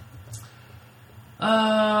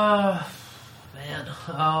 Man,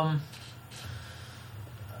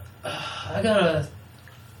 I gotta.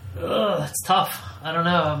 It's tough. I don't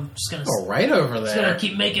know. I'm just gonna. Oh, right over Just gonna there.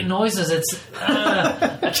 keep making noises. It's.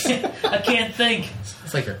 I can't think.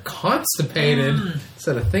 It's like you're constipated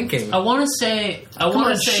instead of thinking. I want to say.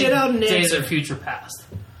 on, shit out an Days answer. of Future Past.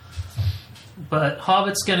 But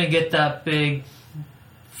Hobbit's gonna get that big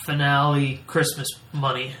finale Christmas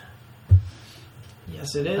money.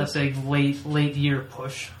 Yes, it That is. big late year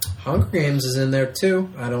push. Hunger Games is in there too.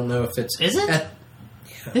 I don't know if it's... Is it?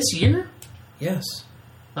 This year? Yes.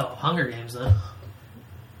 Oh, Hunger Games then.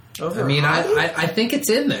 Over I mean, Hobbit? I think it's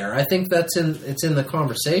in there. I think it's in the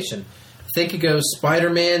conversation. think it goes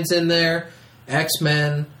Spider-Man's in there,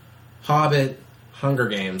 X-Men, Hobbit, Hunger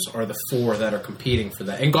Games are the 4 that are competing for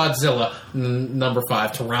that. And Godzilla, number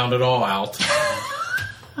 5, to round it all out.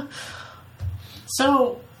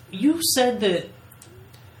 So, you said that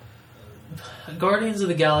Guardians of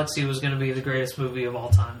the Galaxy was going to be the greatest movie of all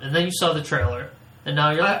time. And then you saw the trailer. And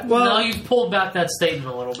now now you've pulled back that statement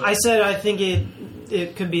a little bit. I said I think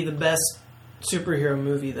it could be the best superhero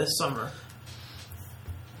movie this summer.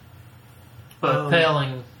 But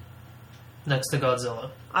paling next to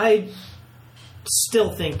Godzilla. I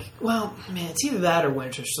still think, well, man, it's either that or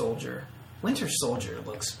Winter Soldier. Winter Soldier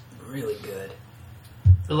looks really good.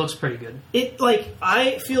 It looks pretty good.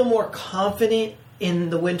 I feel more confident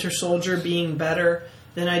in the Winter Soldier being better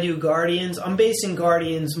than I do Guardians. I'm basing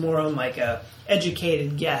Guardians more on like a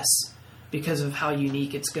educated guess because of how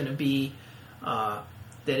unique it's going to be. That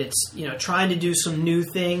it's trying to do some new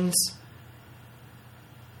things.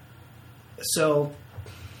 So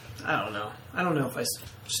I don't know. I don't know if I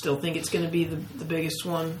still think it's going to be the biggest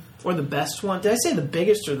one or the best one. Did I say the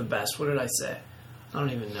biggest or the best? What did I say? I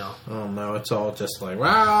don't even know. Oh no, it's all just like,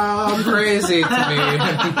 wow, I'm crazy to me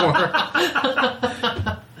anymore.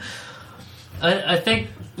 I think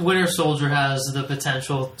Winter Soldier has the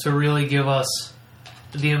potential to really give us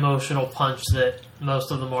the emotional punch that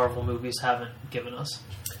most of the Marvel movies haven't given us.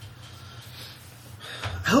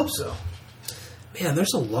 I hope so. Man,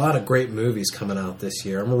 there's a lot of great movies coming out this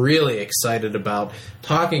year. I'm really excited about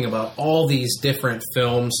talking about all these different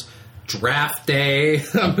films. Draft Day,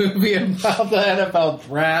 a movie about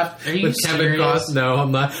draft. Are you with Kevin serious? Costner. No,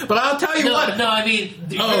 I'm not. But I'll tell you what. No, I mean,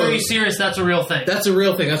 are you serious? That's a real thing. That's a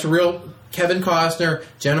real thing. That's a real Kevin Costner,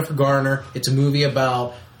 Jennifer Garner. It's a movie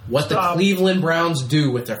about what the Cleveland Browns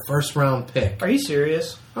do with their first round pick. Are you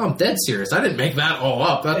serious? Oh, I'm dead serious. I didn't make that all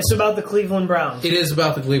up. It's about the Cleveland Browns. It is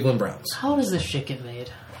about the Cleveland Browns. How does this shit get made?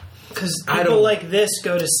 Because people like this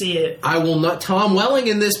go to see it. I will not. Tom Welling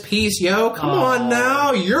in this piece, yo. Come on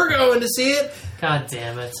now. You're going to see it. God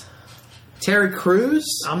damn it. Terry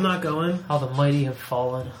Crews. I'm not going. How the mighty have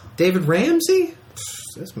fallen. David Ramsey.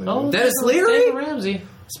 This movie. Oh, Dennis Leary. David Ramsey.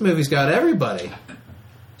 This movie's got everybody.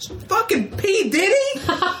 It's fucking P. Diddy.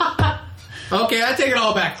 Okay, I take it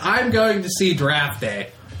all back. I'm going to see Draft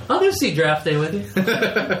Day. I'll go see Draft Day with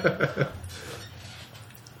you.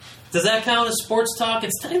 Does that count as sports talk?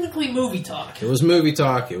 It's technically movie talk. It was movie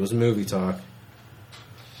talk. It was movie talk.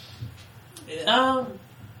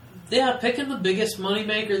 Yeah, picking the biggest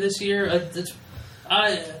moneymaker this year.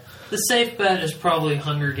 The safe bet is probably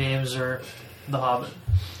Hunger Games or The Hobbit.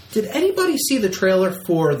 Did anybody see the trailer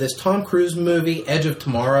for this Tom Cruise movie, Edge of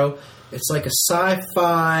Tomorrow? It's like a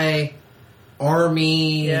sci-fi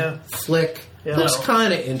army flick. Yeah. Looks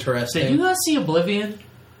kind of interesting. Did you guys see Oblivion?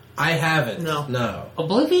 I haven't. No.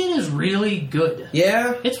 Oblivion is really good.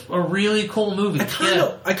 Yeah? It's a really cool movie.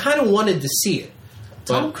 I kind of wanted to see it.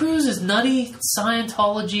 Tom Cruise's nutty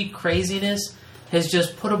Scientology craziness has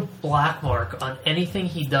just put a black mark on anything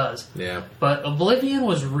he does. Yeah. But Oblivion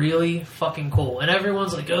was really fucking cool. And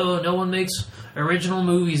everyone's like, oh, no one makes original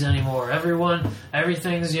movies anymore.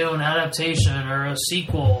 Everything's, an adaptation or a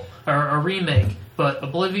sequel or a remake. But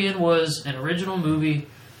Oblivion was an original movie,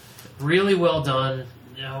 really well done.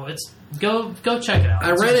 It's go check it out.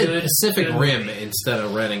 I rented Pacific Rim instead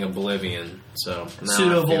of renting Oblivion, so now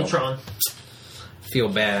Pseudo Voltron. Feel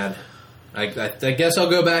bad. I guess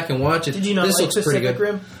I'll go back and watch it. Did you not this like looks Pacific pretty good.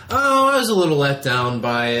 Rim? Oh, I was a little let down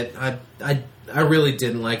by it. I really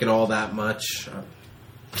didn't like it all that much.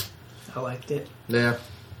 I liked it. Yeah.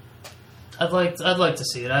 I'd like to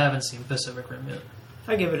see it. I haven't seen Pacific Rim yet.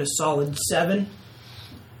 I give it a solid 7.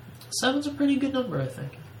 7's a pretty good number, I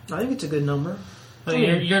think. I think it's a good number. I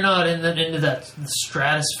mean, you're not into that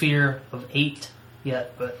stratosphere of 8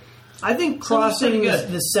 yet, but I think crossing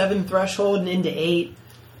the 7 threshold and into 8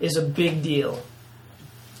 is a big deal.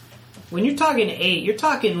 When you're talking 8, you're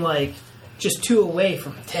talking like just 2 away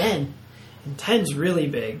from 10. And 10's really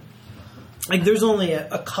big. Like, there's only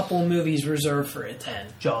a couple movies reserved for a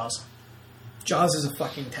 10. Jaws. Jaws is a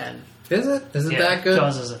fucking 10. Is it? Is it that good?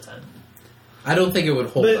 Jaws is a 10. I don't think it would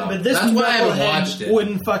hold up. But this That's why I haven't watched knucklehead it.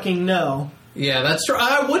 wouldn't fucking know. Yeah, that's true.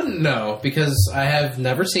 I wouldn't know because I have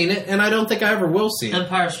never seen it, and I don't think I ever will see it.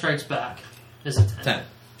 Empire Strikes Back is a 10. 10.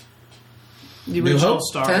 The New original Hope,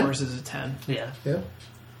 Star 10? Wars is a 10. Yeah. Yeah.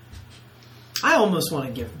 I almost want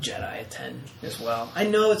to give Jedi a 10 as well. I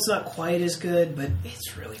know it's not quite as good, but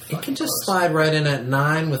it's really fucking It can just close. slide right in at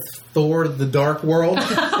 9 with Thor: The Dark World.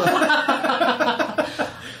 I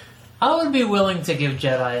would be willing to give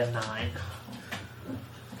Jedi a 9.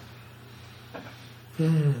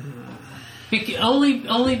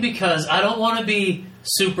 Only because I don't want to be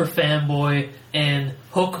super fanboy and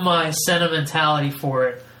hook my sentimentality for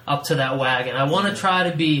it up to that wagon. I want to try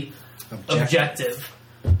to be objective.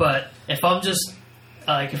 But if I'm just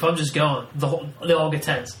going, they all get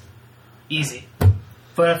 10s. Easy.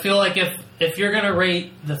 But I feel like if you're going to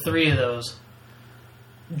rate the three of those,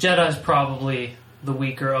 Jedi's probably the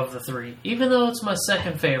weaker of the three, even though it's my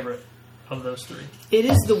second favorite of those three. It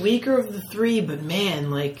is the weaker of the three, but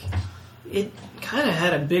man, like, it kind of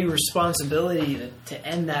had a big responsibility to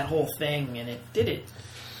end that whole thing, and it did it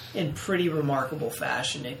in pretty remarkable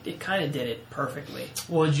fashion. It kind of did it perfectly.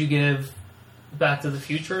 Would you give Back to the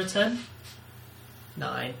Future a 10?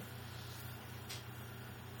 9.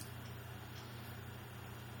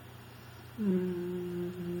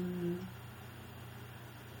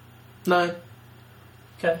 Nine.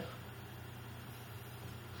 Okay.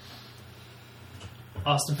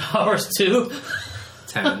 Austin Powers 2?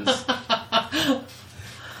 10s.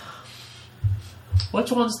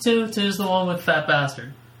 Which one's 2? 2's the one with Fat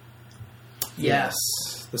Bastard. Yes.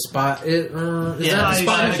 The spot is that the Spot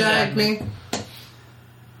spot Shagged shagged Me. me?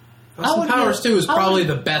 Austin Powers 2 is probably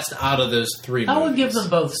the best out of those three movies. I would give them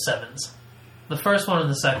both 7s. The first one and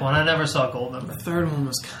the second one. I never saw Goldmember. The third one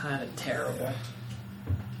was kind of terrible.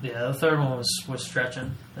 Yeah, the third one was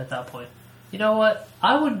stretching at that point. You know what?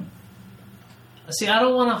 I would... See, I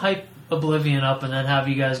don't want to hype Oblivion up and then have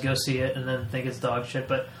you guys go see it and then think it's dog shit,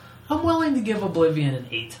 but I'm willing to give Oblivion an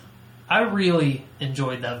 8. I really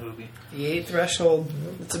enjoyed that movie. The 8 Threshold,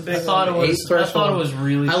 it's a big I thought it was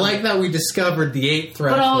really I cool. like that we discovered the 8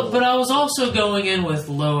 threshold. But I was also going in with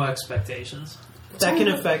low expectations. That can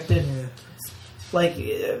affect it. Like,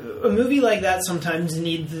 a movie like that sometimes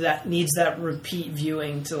needs that repeat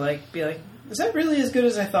viewing to, like, be like, is that really as good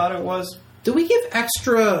as I thought it was? Do we give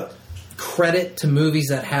extra credit to movies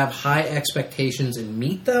that have high expectations and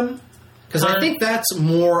meet them? Because I think that's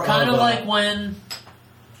more kind of of like when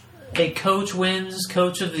a coach wins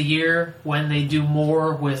Coach of the Year when they do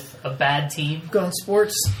more with a bad team. Going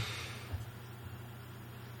sports.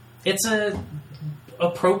 It's a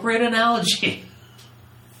appropriate analogy.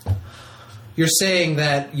 You're saying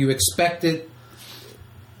that you expect it.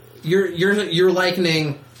 You're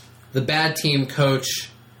likening the bad team coach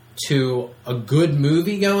to a good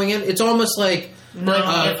movie going in. It's almost like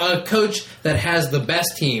a coach that has the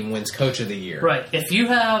best team wins Coach of the Year. Right. If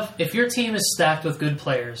your team is stacked with good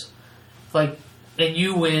players, like, and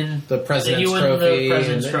you win The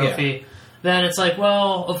President's Trophy. then it's like,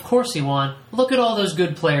 well, of course he won. Look at all those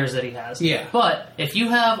good players that he has. Yeah. But if you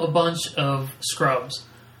have a bunch of scrubs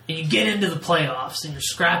and you get into the playoffs and you're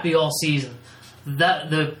scrappy all season, that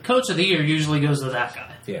the Coach of the Year usually goes to that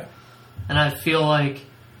guy. Yeah. And I feel like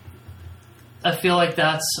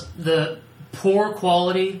that's the poor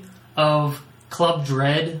quality of Club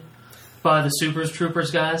Dread by the Super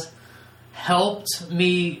Troopers guys helped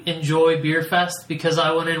me enjoy Beer Fest because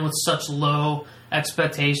I went in with such low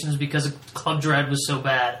expectations because Club Dread was so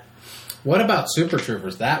bad. What about Super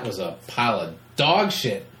Troopers? That was a pile of dog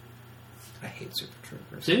shit. I hate Super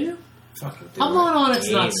Troopers. Do you? Fucking do. I'm not on its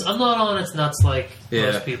nuts. I'm not on its nuts like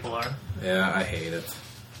most people are. Yeah, I hate it.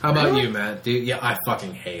 How about you, Matt? Yeah, I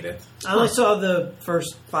fucking hate it. I only saw the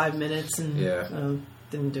first 5 minutes and Yeah.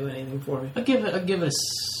 didn't do anything for me. I'd give it a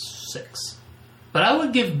 6. But I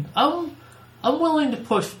would give. I'm willing to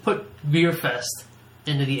put Beer Fest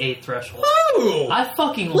into the 8 threshold. Ooh! I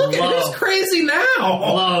fucking Look at who's love crazy now!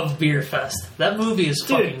 love Beer Fest. That movie is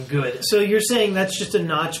fucking good. So you're saying that's just a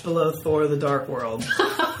notch below Thor: The Dark World?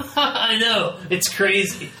 I know, it's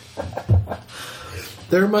crazy.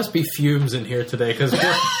 There must be fumes in here today because we're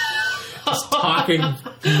just talking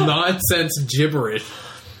nonsense gibberish.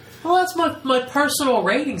 Well, that's my personal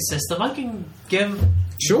rating system. I can give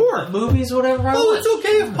Sure. movies whatever I want.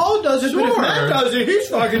 okay if Paul does it, but if Matt does it, he's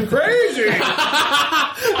fucking crazy.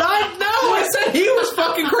 I said he was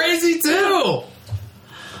fucking crazy too.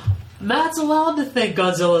 Matt's allowed to think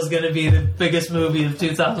Godzilla's going to be the biggest movie of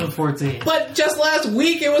 2014. But just last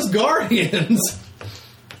week it was Guardians.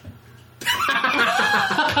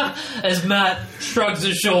 As Matt shrugs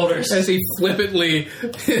his shoulders. As he flippantly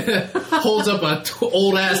holds up a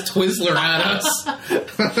old ass Twizzler at us.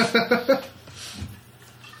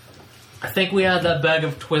 I think we had that bag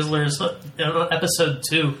of Twizzlers in episode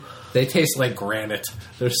 2. They taste like granite.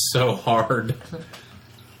 They're so hard.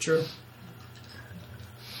 True.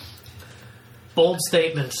 Bold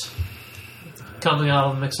statements coming out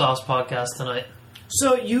of the McSauce podcast tonight.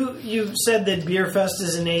 So you said that Beer Fest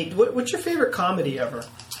is an 8. What's your favorite comedy ever?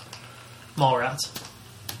 Mallrats.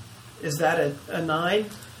 Is that a 9,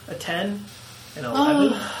 a 10, an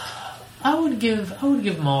 11? I would give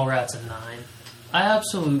Mallrats a 9. I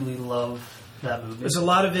absolutely love that movie. Was a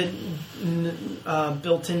lot of it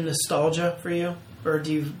built-in nostalgia for you? Or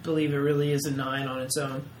do you believe it really is a 9 on its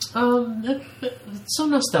own?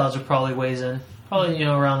 Some nostalgia probably weighs in. Probably,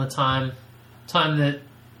 around the time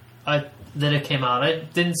that it came out. I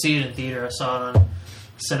didn't see it in theater. I saw it on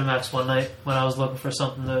Cinemax one night when I was looking for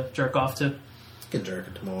something to jerk off to. You can jerk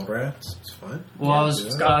it to Mallrats. It's fine. Well,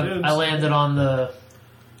 I landed on the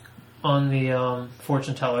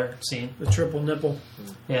fortune teller scene. The triple nipple.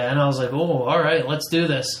 Yeah, and I was like, oh, all right, let's do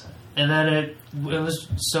this. And then it was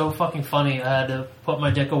so fucking funny. I had to put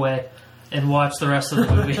my dick away and watch the rest of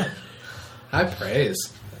the movie. High praise.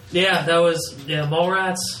 Yeah,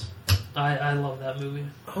 Mallrats. I love that movie.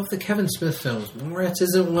 Of the Kevin Smith films, Mallrats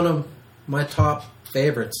isn't one of my top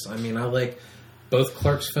favorites. I mean, I like both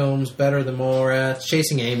Clerks films better than Mallrats.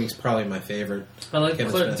 Chasing Amy's probably my favorite. I like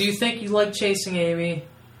Kevin Clerks. Smith. Do you think you like Chasing Amy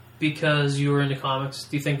because you were into comics?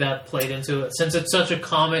 Do you think that played into it? Since it's such a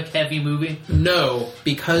comic-heavy movie? No,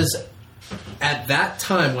 because at that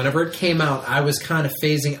time, whenever it came out, I was kind of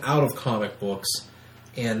phasing out of comic books,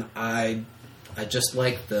 and I just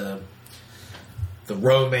like the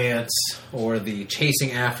romance or the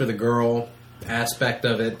chasing after the girl aspect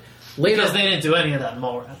of it. Later, Because they didn't do any of that in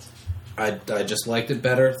Mallrats. I just liked it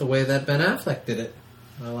better the way that Ben Affleck did it.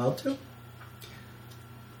 Am I allowed to?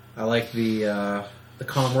 I like the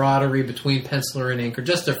camaraderie between penciler and inker,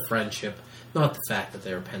 just their friendship, not the fact that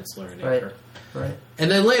they were penciler and inker. Right. And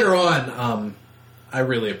then later on, I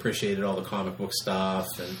really appreciated all the comic book stuff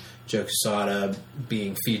and Joe Quesada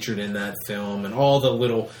being featured in that film and all the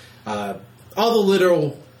little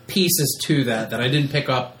pieces to that I didn't pick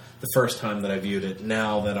up the first time that I viewed it.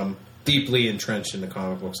 Now that I'm deeply entrenched in the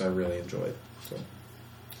comic books, I really enjoyed. So.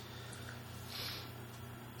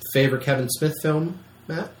 Favorite Kevin Smith film,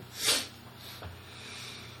 Matt?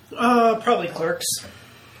 Probably Clerks.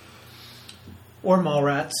 Or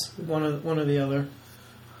Mallrats. One or the other.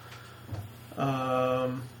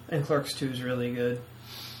 And Clerks 2 is really good.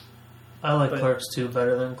 I like Clerks 2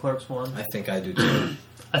 better than Clerks 1. I think I do too.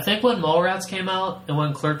 I think when Mallrats came out and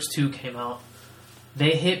when Clerks 2 came out,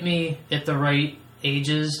 they hit me at the right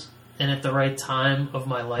ages and at the right time of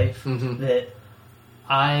my life that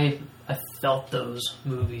I felt those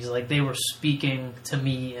movies. Like they were speaking to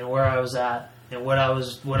me and where I was at and what I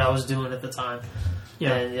was doing at the time.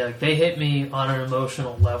 Yeah. And they hit me on an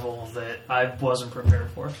emotional level that I wasn't prepared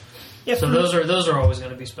for. Yeah, so those are always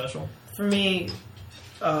going to be special. For me,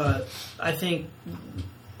 I think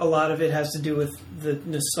a lot of it has to do with the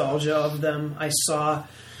nostalgia of them. I saw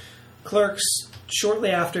Clerks shortly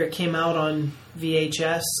after it came out on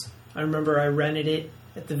VHS. I remember I rented it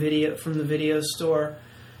from the video store.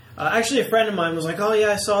 Actually, a friend of mine was like, "Oh yeah,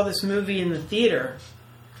 I saw this movie in the theater,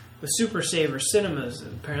 the Super Saver Cinemas."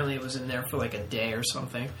 Apparently, it was in there for like a day or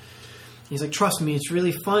something. He's like, "Trust me, it's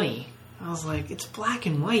really funny." I was like, "It's black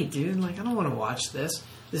and white, dude. Like, I don't want to watch this."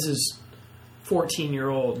 This is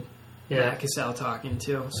 14-year-old Matt Cassell talking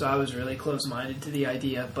too, so I was really close-minded to the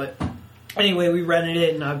idea. But anyway, we rented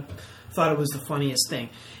it, and I thought it was the funniest thing.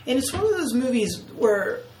 And it's one of those movies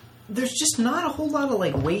where there's just not a whole lot of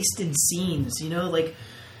like wasted scenes, Like,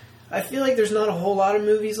 I feel like there's not a whole lot of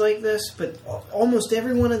movies like this, but almost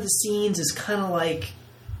every one of the scenes is kind of like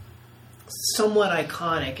somewhat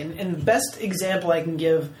iconic. And the best example I can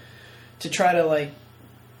give to try to like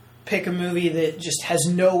pick a movie that just has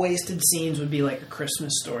no wasted scenes would be like A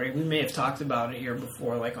Christmas Story. We may have talked about it here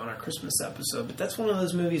before, like on our Christmas episode, but that's one of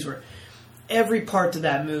those movies where every part to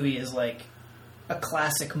that movie is like a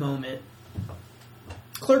classic moment.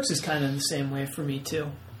 Clerks is kind of the same way for me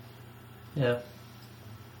too. Yeah.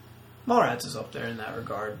 Mallrats is up there in that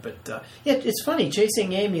regard, but yeah, it's funny.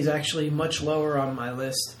 Chasing Amy is actually much lower on my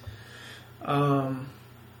list.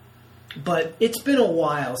 But it's been a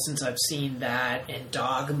while since I've seen that and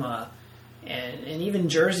Dogma and even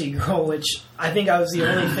Jersey Girl, which I think I was the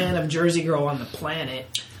only fan of Jersey Girl on the planet.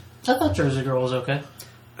 I thought Jersey Girl was okay.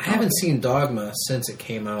 I haven't seen Dogma since it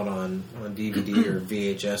came out on DVD or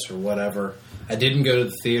VHS or whatever. I didn't go to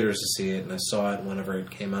the theaters to see it, and I saw it whenever it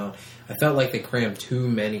came out. I felt like they crammed too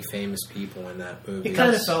many famous people in that movie. It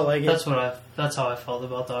kind of felt like it. That's how I felt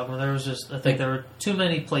about Dogma. I think there were too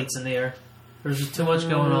many plates in the air. There's just too much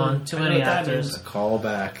going on. Too many actors. A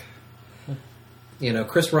callback.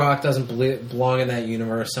 Chris Rock doesn't belong in that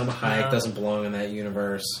universe. Selma Hayek doesn't belong in that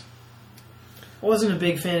universe. I wasn't a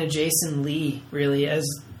big fan of Jason Lee, really, as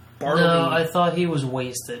Bartleby. No, I thought he was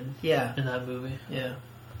wasted in that movie. Yeah.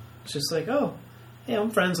 It's just like, oh, hey,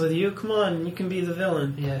 I'm friends with you. Come on, you can be the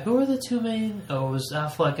villain. Yeah, who are the two main... Oh, it was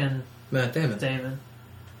Affleck and... Matt Damon.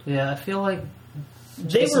 Yeah, I feel like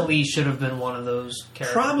Jason Lee should have been one of those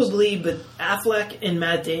characters. Probably, but Affleck and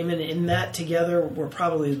Matt Damon in that together were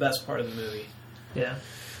probably the best part of the movie. Yeah.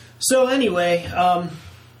 So anyway,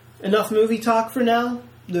 enough movie talk for now.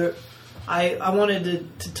 I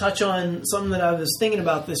wanted to touch on something that I was thinking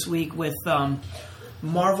about this week with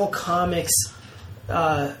Marvel Comics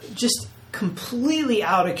just completely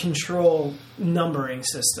out of control numbering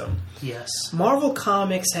system. Yes. Marvel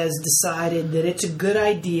Comics has decided that it's a good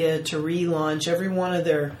idea to relaunch every one of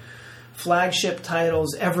their flagship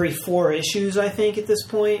titles every 4 issues, I think, at this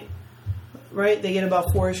point. Right? They get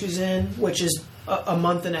about 4 issues in, which is a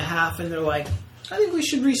month and a half, and they're like, I think we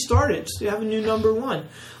should restart it so you have a new number 1.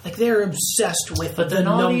 Like, they're obsessed with the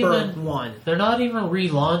number 1. They're not even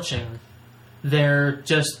relaunching. They're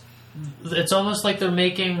just... It's almost like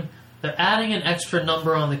they're adding an extra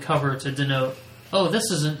number on the cover to denote, oh, this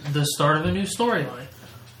isn't the start of a new storyline.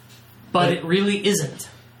 But it really isn't.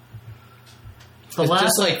 It's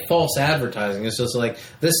just like false advertising. It's just like,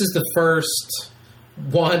 this is the first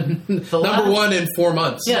one, number 1 in 4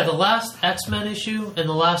 months. Yeah, the last X-Men issue and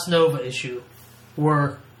the last Nova issue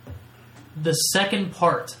were the second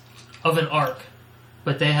part of an arc,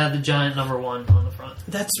 but they had the giant number 1 on the front.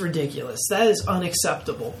 That's ridiculous. That is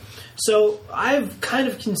unacceptable. So I've kind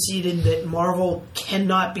of conceded that Marvel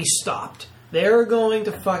cannot be stopped. They're going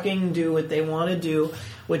to fucking do what they want to do,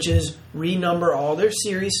 which is renumber all their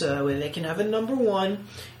series so that way they can have a number 1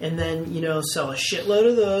 and then, sell a shitload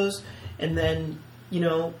of those and then,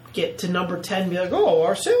 get to number 10 and be like, oh,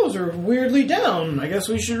 our sales are weirdly down. I guess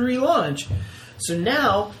we should relaunch. So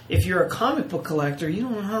now, if you're a comic book collector, you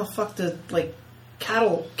don't know how the fuck to,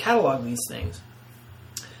 catalog these things.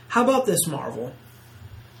 How about this, Marvel?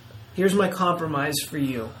 Here's my compromise for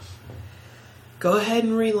you. Go ahead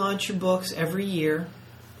and relaunch your books every year,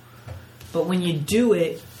 but when you do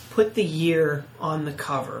it, put the year on the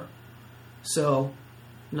cover. So,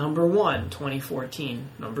 number 1, 2014.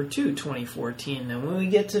 Number 2, 2014. Then when we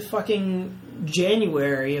get to fucking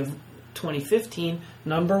January of 2015,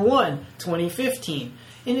 number 1, 2015.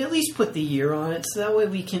 And at least put the year on it so that way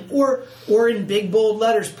we can, or in big bold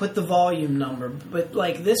letters, put the volume number. But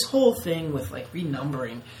this whole thing with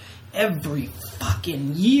renumbering every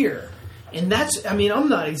fucking year. And that's, I'm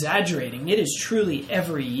not exaggerating. It is truly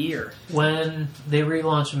every year. When they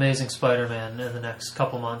relaunch Amazing Spider-Man in the next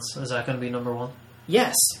couple months, is that going to be number 1?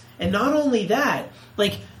 Yes. And not only that,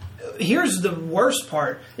 here's the worst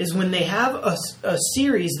part, is when they have a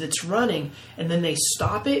series that's running and then they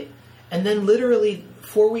stop it and then literally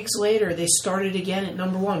 4 weeks later they start it again at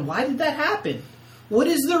number 1. Why did that happen? What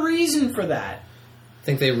is the reason for that? I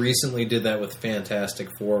think they recently did that with Fantastic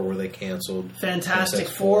Four where they canceled Fantastic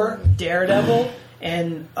Four, Daredevil,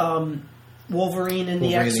 and Wolverine and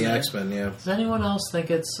the X-Men. Yeah. Does anyone else think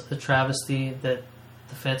it's a travesty that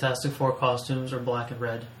the Fantastic Four costumes are black and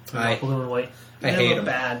red, not blue and white? I hate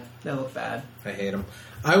them. They look bad. I hate them.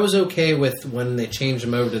 I was okay with when they changed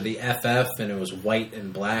them over to the FF and it was white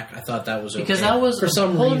and black. I thought that was okay. Because that was for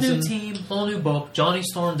some whole reason. New team, whole new book. Johnny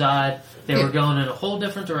Storm died. They were going in a whole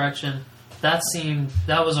different direction. That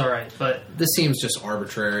was alright, but this seems just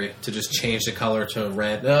arbitrary to just change the color to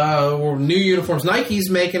red. New uniforms. Nike's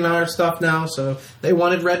making our stuff now, so they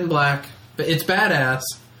wanted red and black. But it's badass.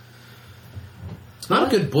 It's not a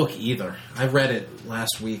good book either. I read it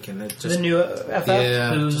last week, and it just the new FF.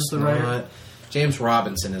 Yeah, who's just the writer? James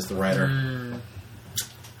Robinson is the writer.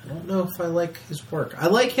 I don't know if I like his work. I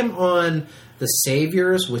like him on The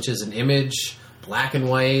Saviors, which is an Image, black and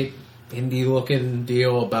white, indie-looking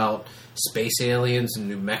deal about space aliens in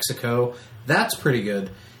New Mexico. That's pretty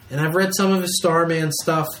good. And I've read some of his Starman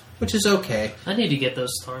stuff, which is okay. I need to get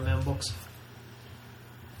those Starman books.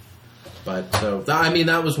 But,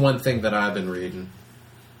 that was one thing that I've been reading.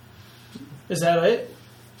 Is that it?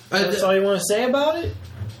 That's all you want to say about it?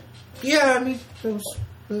 Yeah, it was...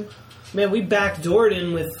 Man, we backdoored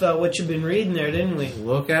in with what you've been reading there, didn't we?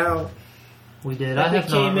 Look out. We did. We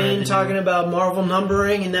came in talking about Marvel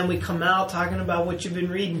numbering, and then we come out talking about what you've been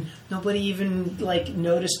reading. Nobody even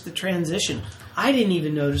noticed the transition. I didn't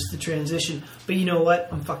even notice the transition. But you know what?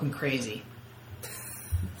 I'm fucking crazy.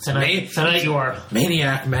 Tonight you are.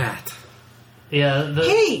 Maniac Matt. Yeah.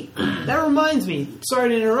 Hey, that reminds me. Sorry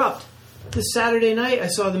to interrupt. This Saturday night, I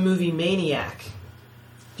saw the movie Maniac.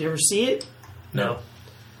 Did you ever see it? No.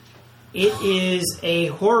 It is a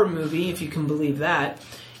horror movie, if you can believe that.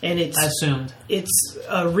 And I assumed. It's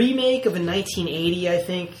a remake of a 1980, I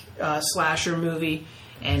think, slasher movie.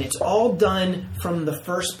 And it's all done from the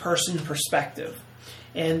first-person perspective.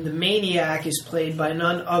 And the Maniac is played by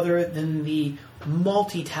none other than the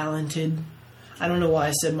multi-talented... I don't know why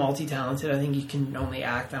I said multi-talented. I think he can only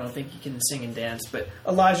act. I don't think he can sing and dance. But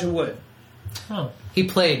Elijah Wood. Oh, He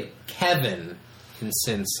played Kevin in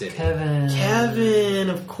Sin City. Kevin,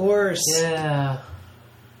 of course. Yeah.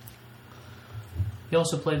 He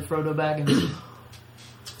also played Frodo Baggins.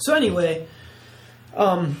 So anyway,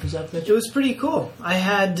 Is that it was pretty cool. I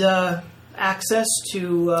had access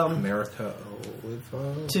to America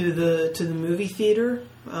Oliva. to the movie theater,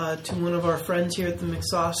 to one of our friends here at the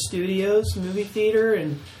McSauce Studios movie theater,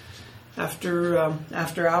 and after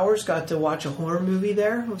hours, got to watch a horror movie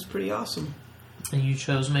there. It was pretty awesome. And you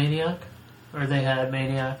chose Maniac? Or they had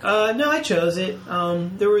Maniac? No, I chose it.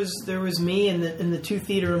 There was me and the two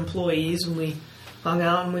theater employees, and we hung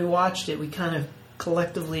out and we watched it. We kind of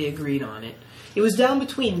collectively agreed on it. It was down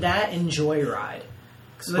between that and Joyride.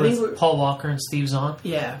 With Paul Walker and Steve Zahn?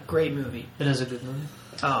 Yeah, great movie. It is a good movie.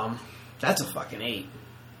 That's a fucking 8.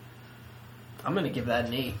 I'm gonna give that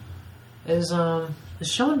an 8. Is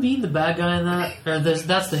Sean Bean the bad guy in that? Or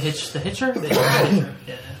that's the Hitcher? The Hitcher.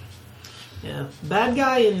 Yeah. Yeah, bad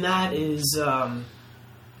guy in that is I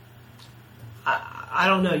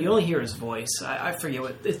don't know. You only hear his voice. I forget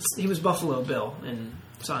what he was. Buffalo Bill in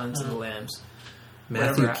Silence of the Lambs.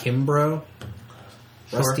 Matthew Whatever. Kimbrough.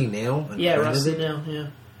 Sure. Rusty Nail. Yeah, Rusty Nail. Yeah.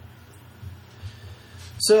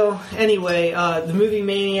 So anyway, the movie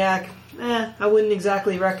Maniac. I wouldn't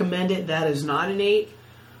exactly recommend it. That is not an 8.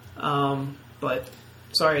 But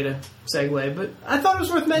sorry to segue, but I thought it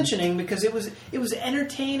was worth mentioning because it was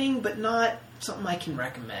entertaining, but not something I can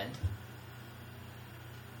recommend.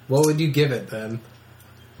 What would you give it then?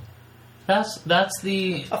 That's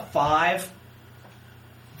the A 5.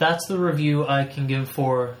 That's the review I can give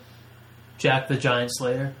for Jack the Giant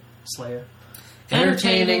Slayer.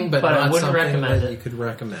 Entertaining, but I not wouldn't something recommend that you it. could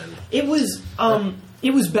recommend. It was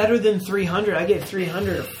better than 300. I gave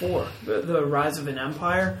 300 a 4. The Rise of an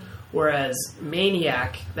Empire, whereas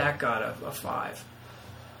Maniac that got a 5.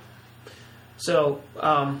 So,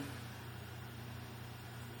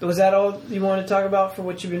 was that all you wanted to talk about for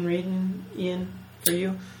what you've been reading, Ian? For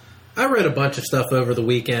you? I read a bunch of stuff over the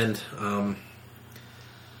weekend.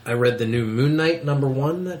 I read the new Moon Knight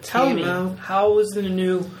 #1 that came out. How was the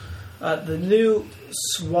new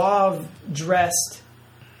suave dressed?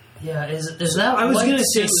 Yeah, is that I was White gonna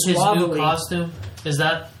say Suit his suavely. new costume? Is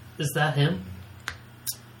that him?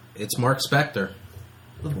 It's Mark Spector.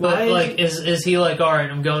 Why But is like, is he like, all right,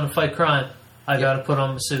 I'm going to fight crime. I got to put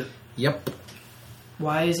on the suit. Yep.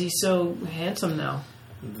 Why is he so handsome now?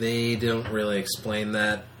 They don't really explain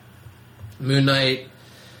that. Moon Knight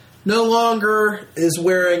no longer is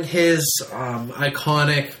wearing his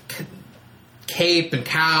iconic cape and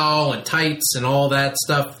cowl and tights and all that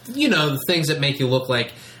stuff. You know, the things that make you look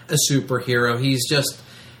like a superhero. He's just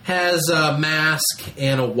has a mask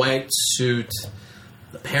and a white suit.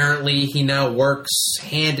 Apparently, he now works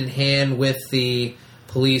hand in hand with the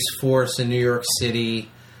police force in New York City.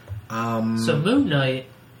 So Moon Knight,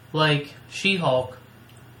 like She-Hulk,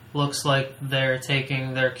 looks like they're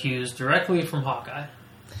taking their cues directly from Hawkeye.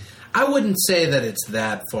 I wouldn't say that it's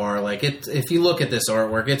that far. Like, if you look at this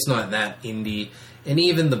artwork, it's not that indie, and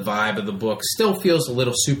even the vibe of the book still feels a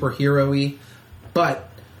little superhero-y. But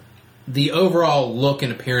the overall look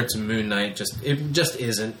and appearance of Moon Knight just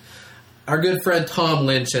isn't. Our good friend Tom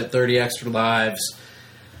Lynch at 30 Extra Lives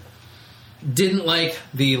didn't like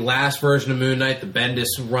the last version of Moon Knight, the Bendis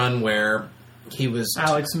run, where he was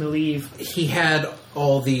Alex Maleev. he had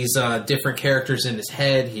all these different characters in his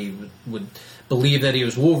head. He would believe that he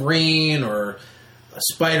was Wolverine or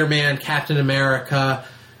Spider-Man, Captain America.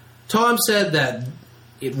 Tom said that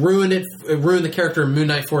it ruined the character of Moon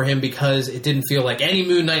Knight for him because it didn't feel like any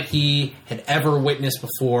Moon Knight he had ever witnessed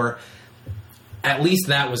before. At least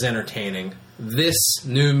that was entertaining. This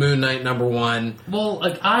new Moon Knight #1. Well,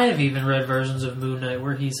 like, I have even read versions of Moon Knight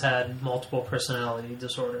where he's had multiple personality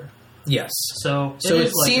disorder. Yes. So So it it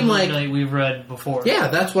is like seemed Moon like- Knight we've read before. Yeah,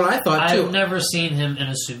 that's what I thought too. I've never seen him in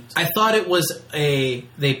a suit. I thought it was they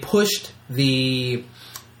pushed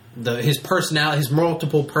his personality, his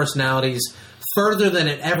multiple personalities further than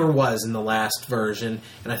it ever was in the last version,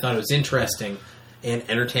 and I thought it was interesting and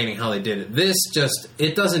entertaining how they did it. This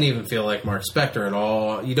it doesn't even feel like Mark Spector at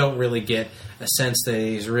all. You don't really get a sense that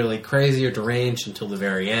he's really crazy or deranged until the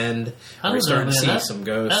very end. I We're don't know, starting man. to see That- some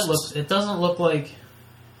ghosts. It doesn't look like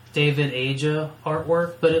David Aja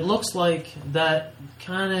artwork, but it looks like that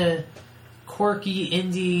kind of quirky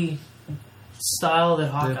indie style that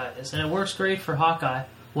Hawkeye is, and it works great for Hawkeye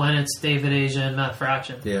when it's David Aja and Matt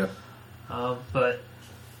Fraction. Yeah. But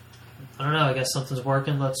I don't know. I guess something's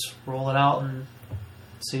working. Let's roll it out and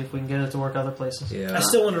see if we can get it to work other places. Yeah. I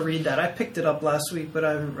still want to read that. I picked it up last week, but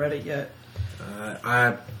I haven't read it yet.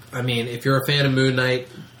 I mean, if you're a fan of Moon Knight,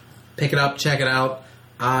 pick it up, check it out.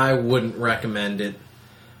 I wouldn't recommend it.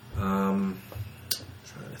 Trying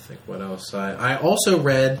to think what else. I also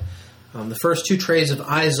read the first 2 trades of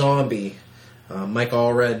iZombie, Mike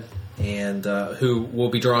Allred, and who will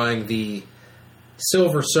be drawing the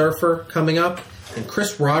Silver Surfer coming up, and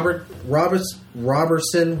Chris Robertson.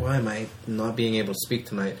 Why am I not being able to speak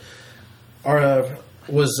tonight?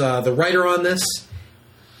 Was the writer on this?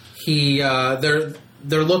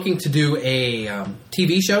 They're looking to do a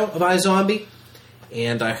TV show of iZombie,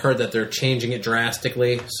 and I heard that they're changing it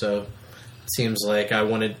drastically. So it seems like I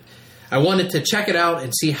wanted to check it out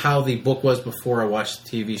and see how the book was before I watched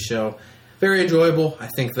the TV show. Very enjoyable. I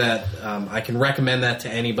think that I can recommend that to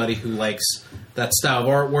anybody who likes that style of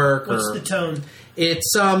artwork. What's the tone?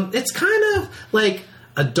 It's kind of like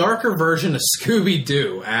a darker version of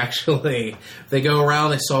Scooby-Doo, actually. They go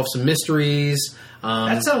around, they solve some mysteries.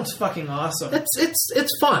 That sounds fucking awesome.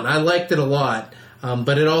 It's fun. I liked it a lot.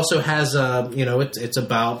 But it also has it's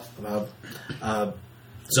about a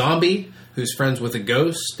zombie who's friends with a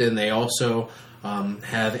ghost, and they also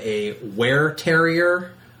have a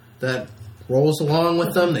were-terrier that rolls along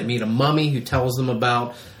with them. They meet a mummy who tells them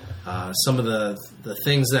about some of the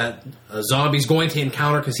things that a zombie's going to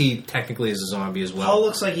encounter, because he technically is a zombie as well. Paul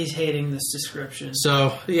looks like he's hating this description.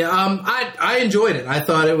 So, yeah, I enjoyed it. I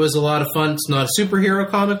thought it was a lot of fun. It's not a superhero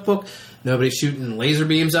comic book. Nobody's shooting laser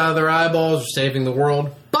beams out of their eyeballs or saving the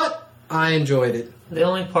world, but I enjoyed it. The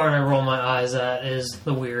only part I roll my eyes at is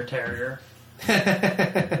the Weird Terrier.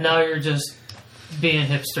 Now you're just being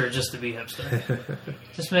hipster just to be hipster.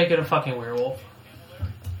 Just make it a fucking werewolf.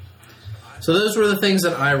 So those were the things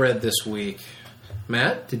that I read this week.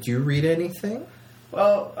 Matt, did you read anything?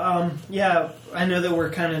 Well, yeah, I know that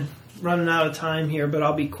we're kind of running out of time here, but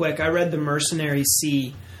I'll be quick. I read The Mercenary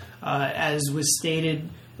Sea, as was stated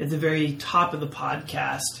at the very top of the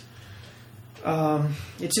podcast.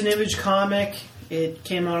 It's an Image comic. It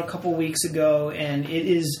came out a couple weeks ago, and it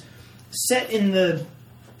is set in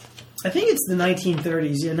I think it's the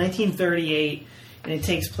 1930s, 1938, and it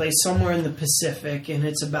takes place somewhere in the Pacific, and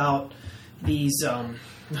it's about these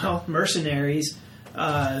mercenaries.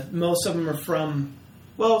 Most of them are some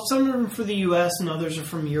of them are from the U.S. and others are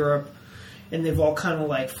from Europe, and they've all kind of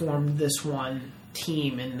like formed this one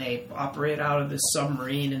team, and they operate out of this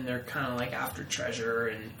submarine, and they're kind of like after treasure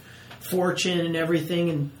and fortune and everything.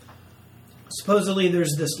 And supposedly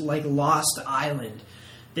there's this like lost island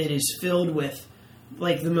that is filled with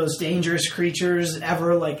like the most dangerous creatures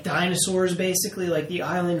ever, like dinosaurs, basically, like the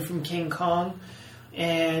island from King Kong.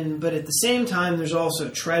 But at the same time, there's also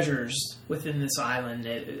treasures within this island.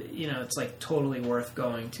 It's like totally worth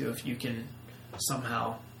going to if you can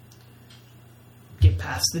somehow get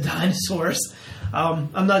past the dinosaurs.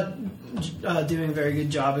 I'm not doing a very good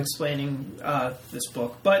job explaining this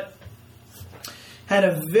book, but had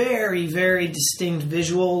a very, very distinct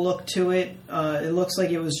visual look to it. It looks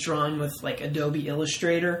like it was drawn with like Adobe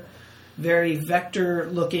Illustrator. Very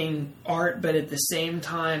vector-looking art, but at the same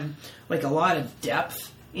time, like a lot of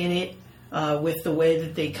depth in it, with the way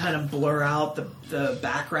that they kind of blur out the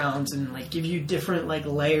backgrounds and like give you different like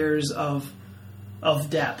layers of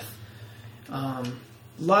depth. A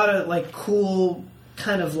lot of like cool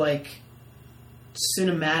kind of like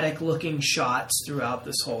cinematic-looking shots throughout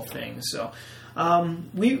this whole thing. So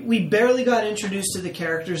we barely got introduced to the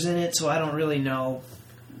characters in it, so I don't really know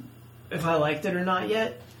if I liked it or not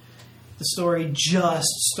yet. The story just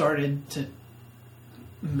started to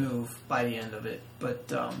move by the end of it.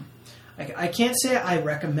 But I can't say I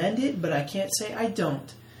recommend it, but I can't say I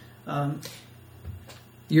don't.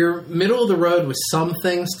 You're middle of the road with some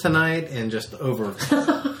things tonight and just over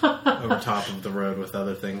top of the road with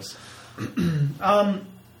other things.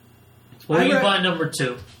 What do you buy number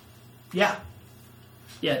 2? Yeah.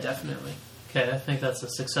 Yeah, definitely. Okay, I think that's a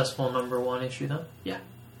successful number 1 issue, then. Yeah.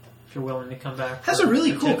 If you're willing to come back. Has a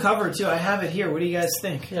really cool cover, too. I have it here. What do you guys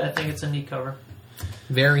think? Yeah, I think it's a neat cover.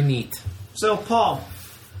 Very neat. So, Paul,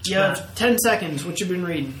 you have 10 seconds. What you been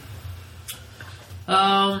reading?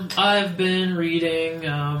 I've been reading...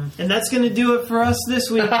 And that's going to do it for us this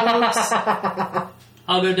week, folks.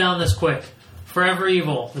 I'll go down this quick. Forever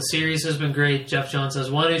Evil. The series has been great. Jeff Jones has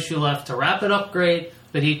 1 issue left to wrap it up great,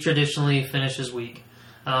 but he traditionally finishes weak.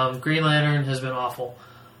 Green Lantern has been awful.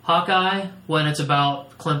 Hawkeye, when it's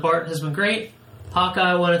about Clint Barton, has been great.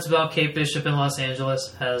 Hawkeye, when it's about Kate Bishop in Los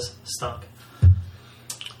Angeles, has stunk.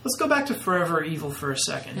 Let's go back to Forever Evil for a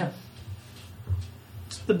second. Yeah.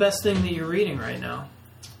 What's the best thing that you're reading right now?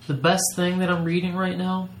 The best thing that I'm reading right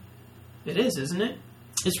now? It is, isn't it?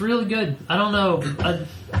 It's really good. I don't know.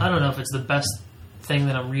 I don't know if it's the best thing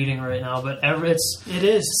that I'm reading right now, but it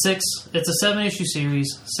is 6. It's a 7-issue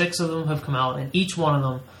series. 6 of them have come out, and each one of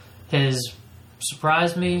them has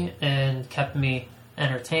surprised me and kept me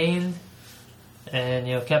entertained,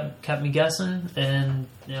 and kept me guessing. And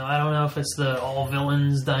I don't know if it's the all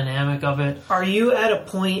villains dynamic of it. Are you at a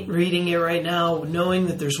point reading it right now, knowing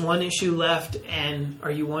that there's one issue left, and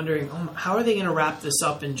are you wondering, how are they going to wrap this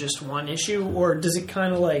up in just one issue, or does it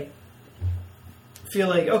kind of like feel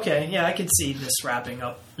like, okay, yeah, I could see this wrapping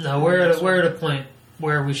up? No, we're at a point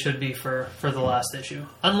where we should be for the last issue.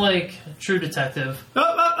 Unlike True Detective,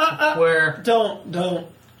 where don't.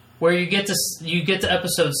 Where you get to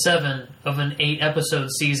episode 7 of an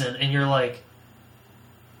 8-episode season, and you're like,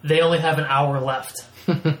 they only have an hour left.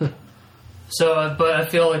 So, but I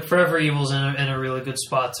feel like Forever Evil's in a really good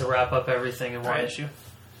spot to wrap up everything in one issue.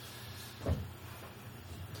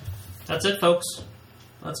 That's it, folks.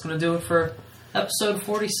 That's going to do it for episode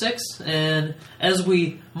 46. And as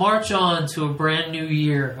we march on to a brand new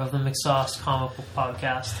year of the McSauce Comic Book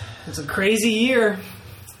Podcast, it's a crazy year.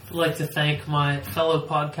 I'd like to thank my fellow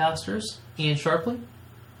podcasters, Ian Sharpley.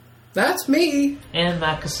 That's me. And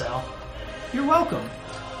Matt Cassell. You're welcome.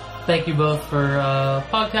 Thank you both for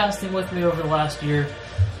podcasting with me over the last year.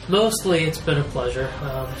 Mostly it's been a pleasure.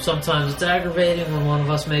 Sometimes it's aggravating when one of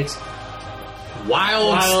us makes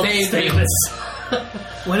wild statements.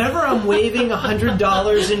 Whenever I'm waving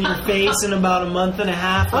 $100 in your face in about a month and a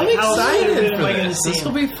half, I'm excited. Am I going to see this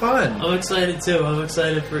will be fun. I'm excited too. I'm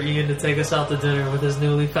excited for Ian to take us out to dinner with his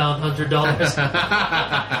newly found $100.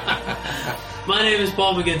 My name is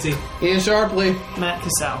Paul McGinty. Ian Sharpley. Matt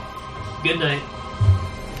Cassell. Good night.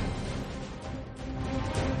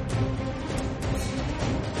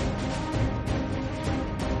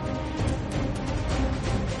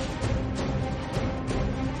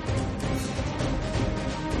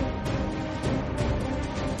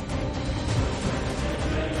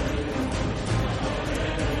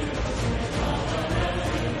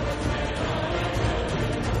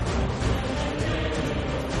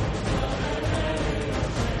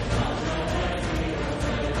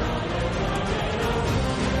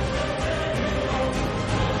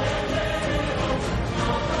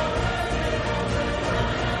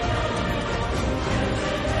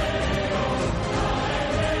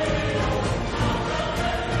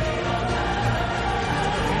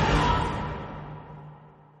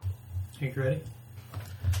 Are you ready?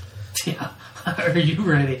 Yeah. Are you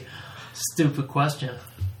ready? Stupid question.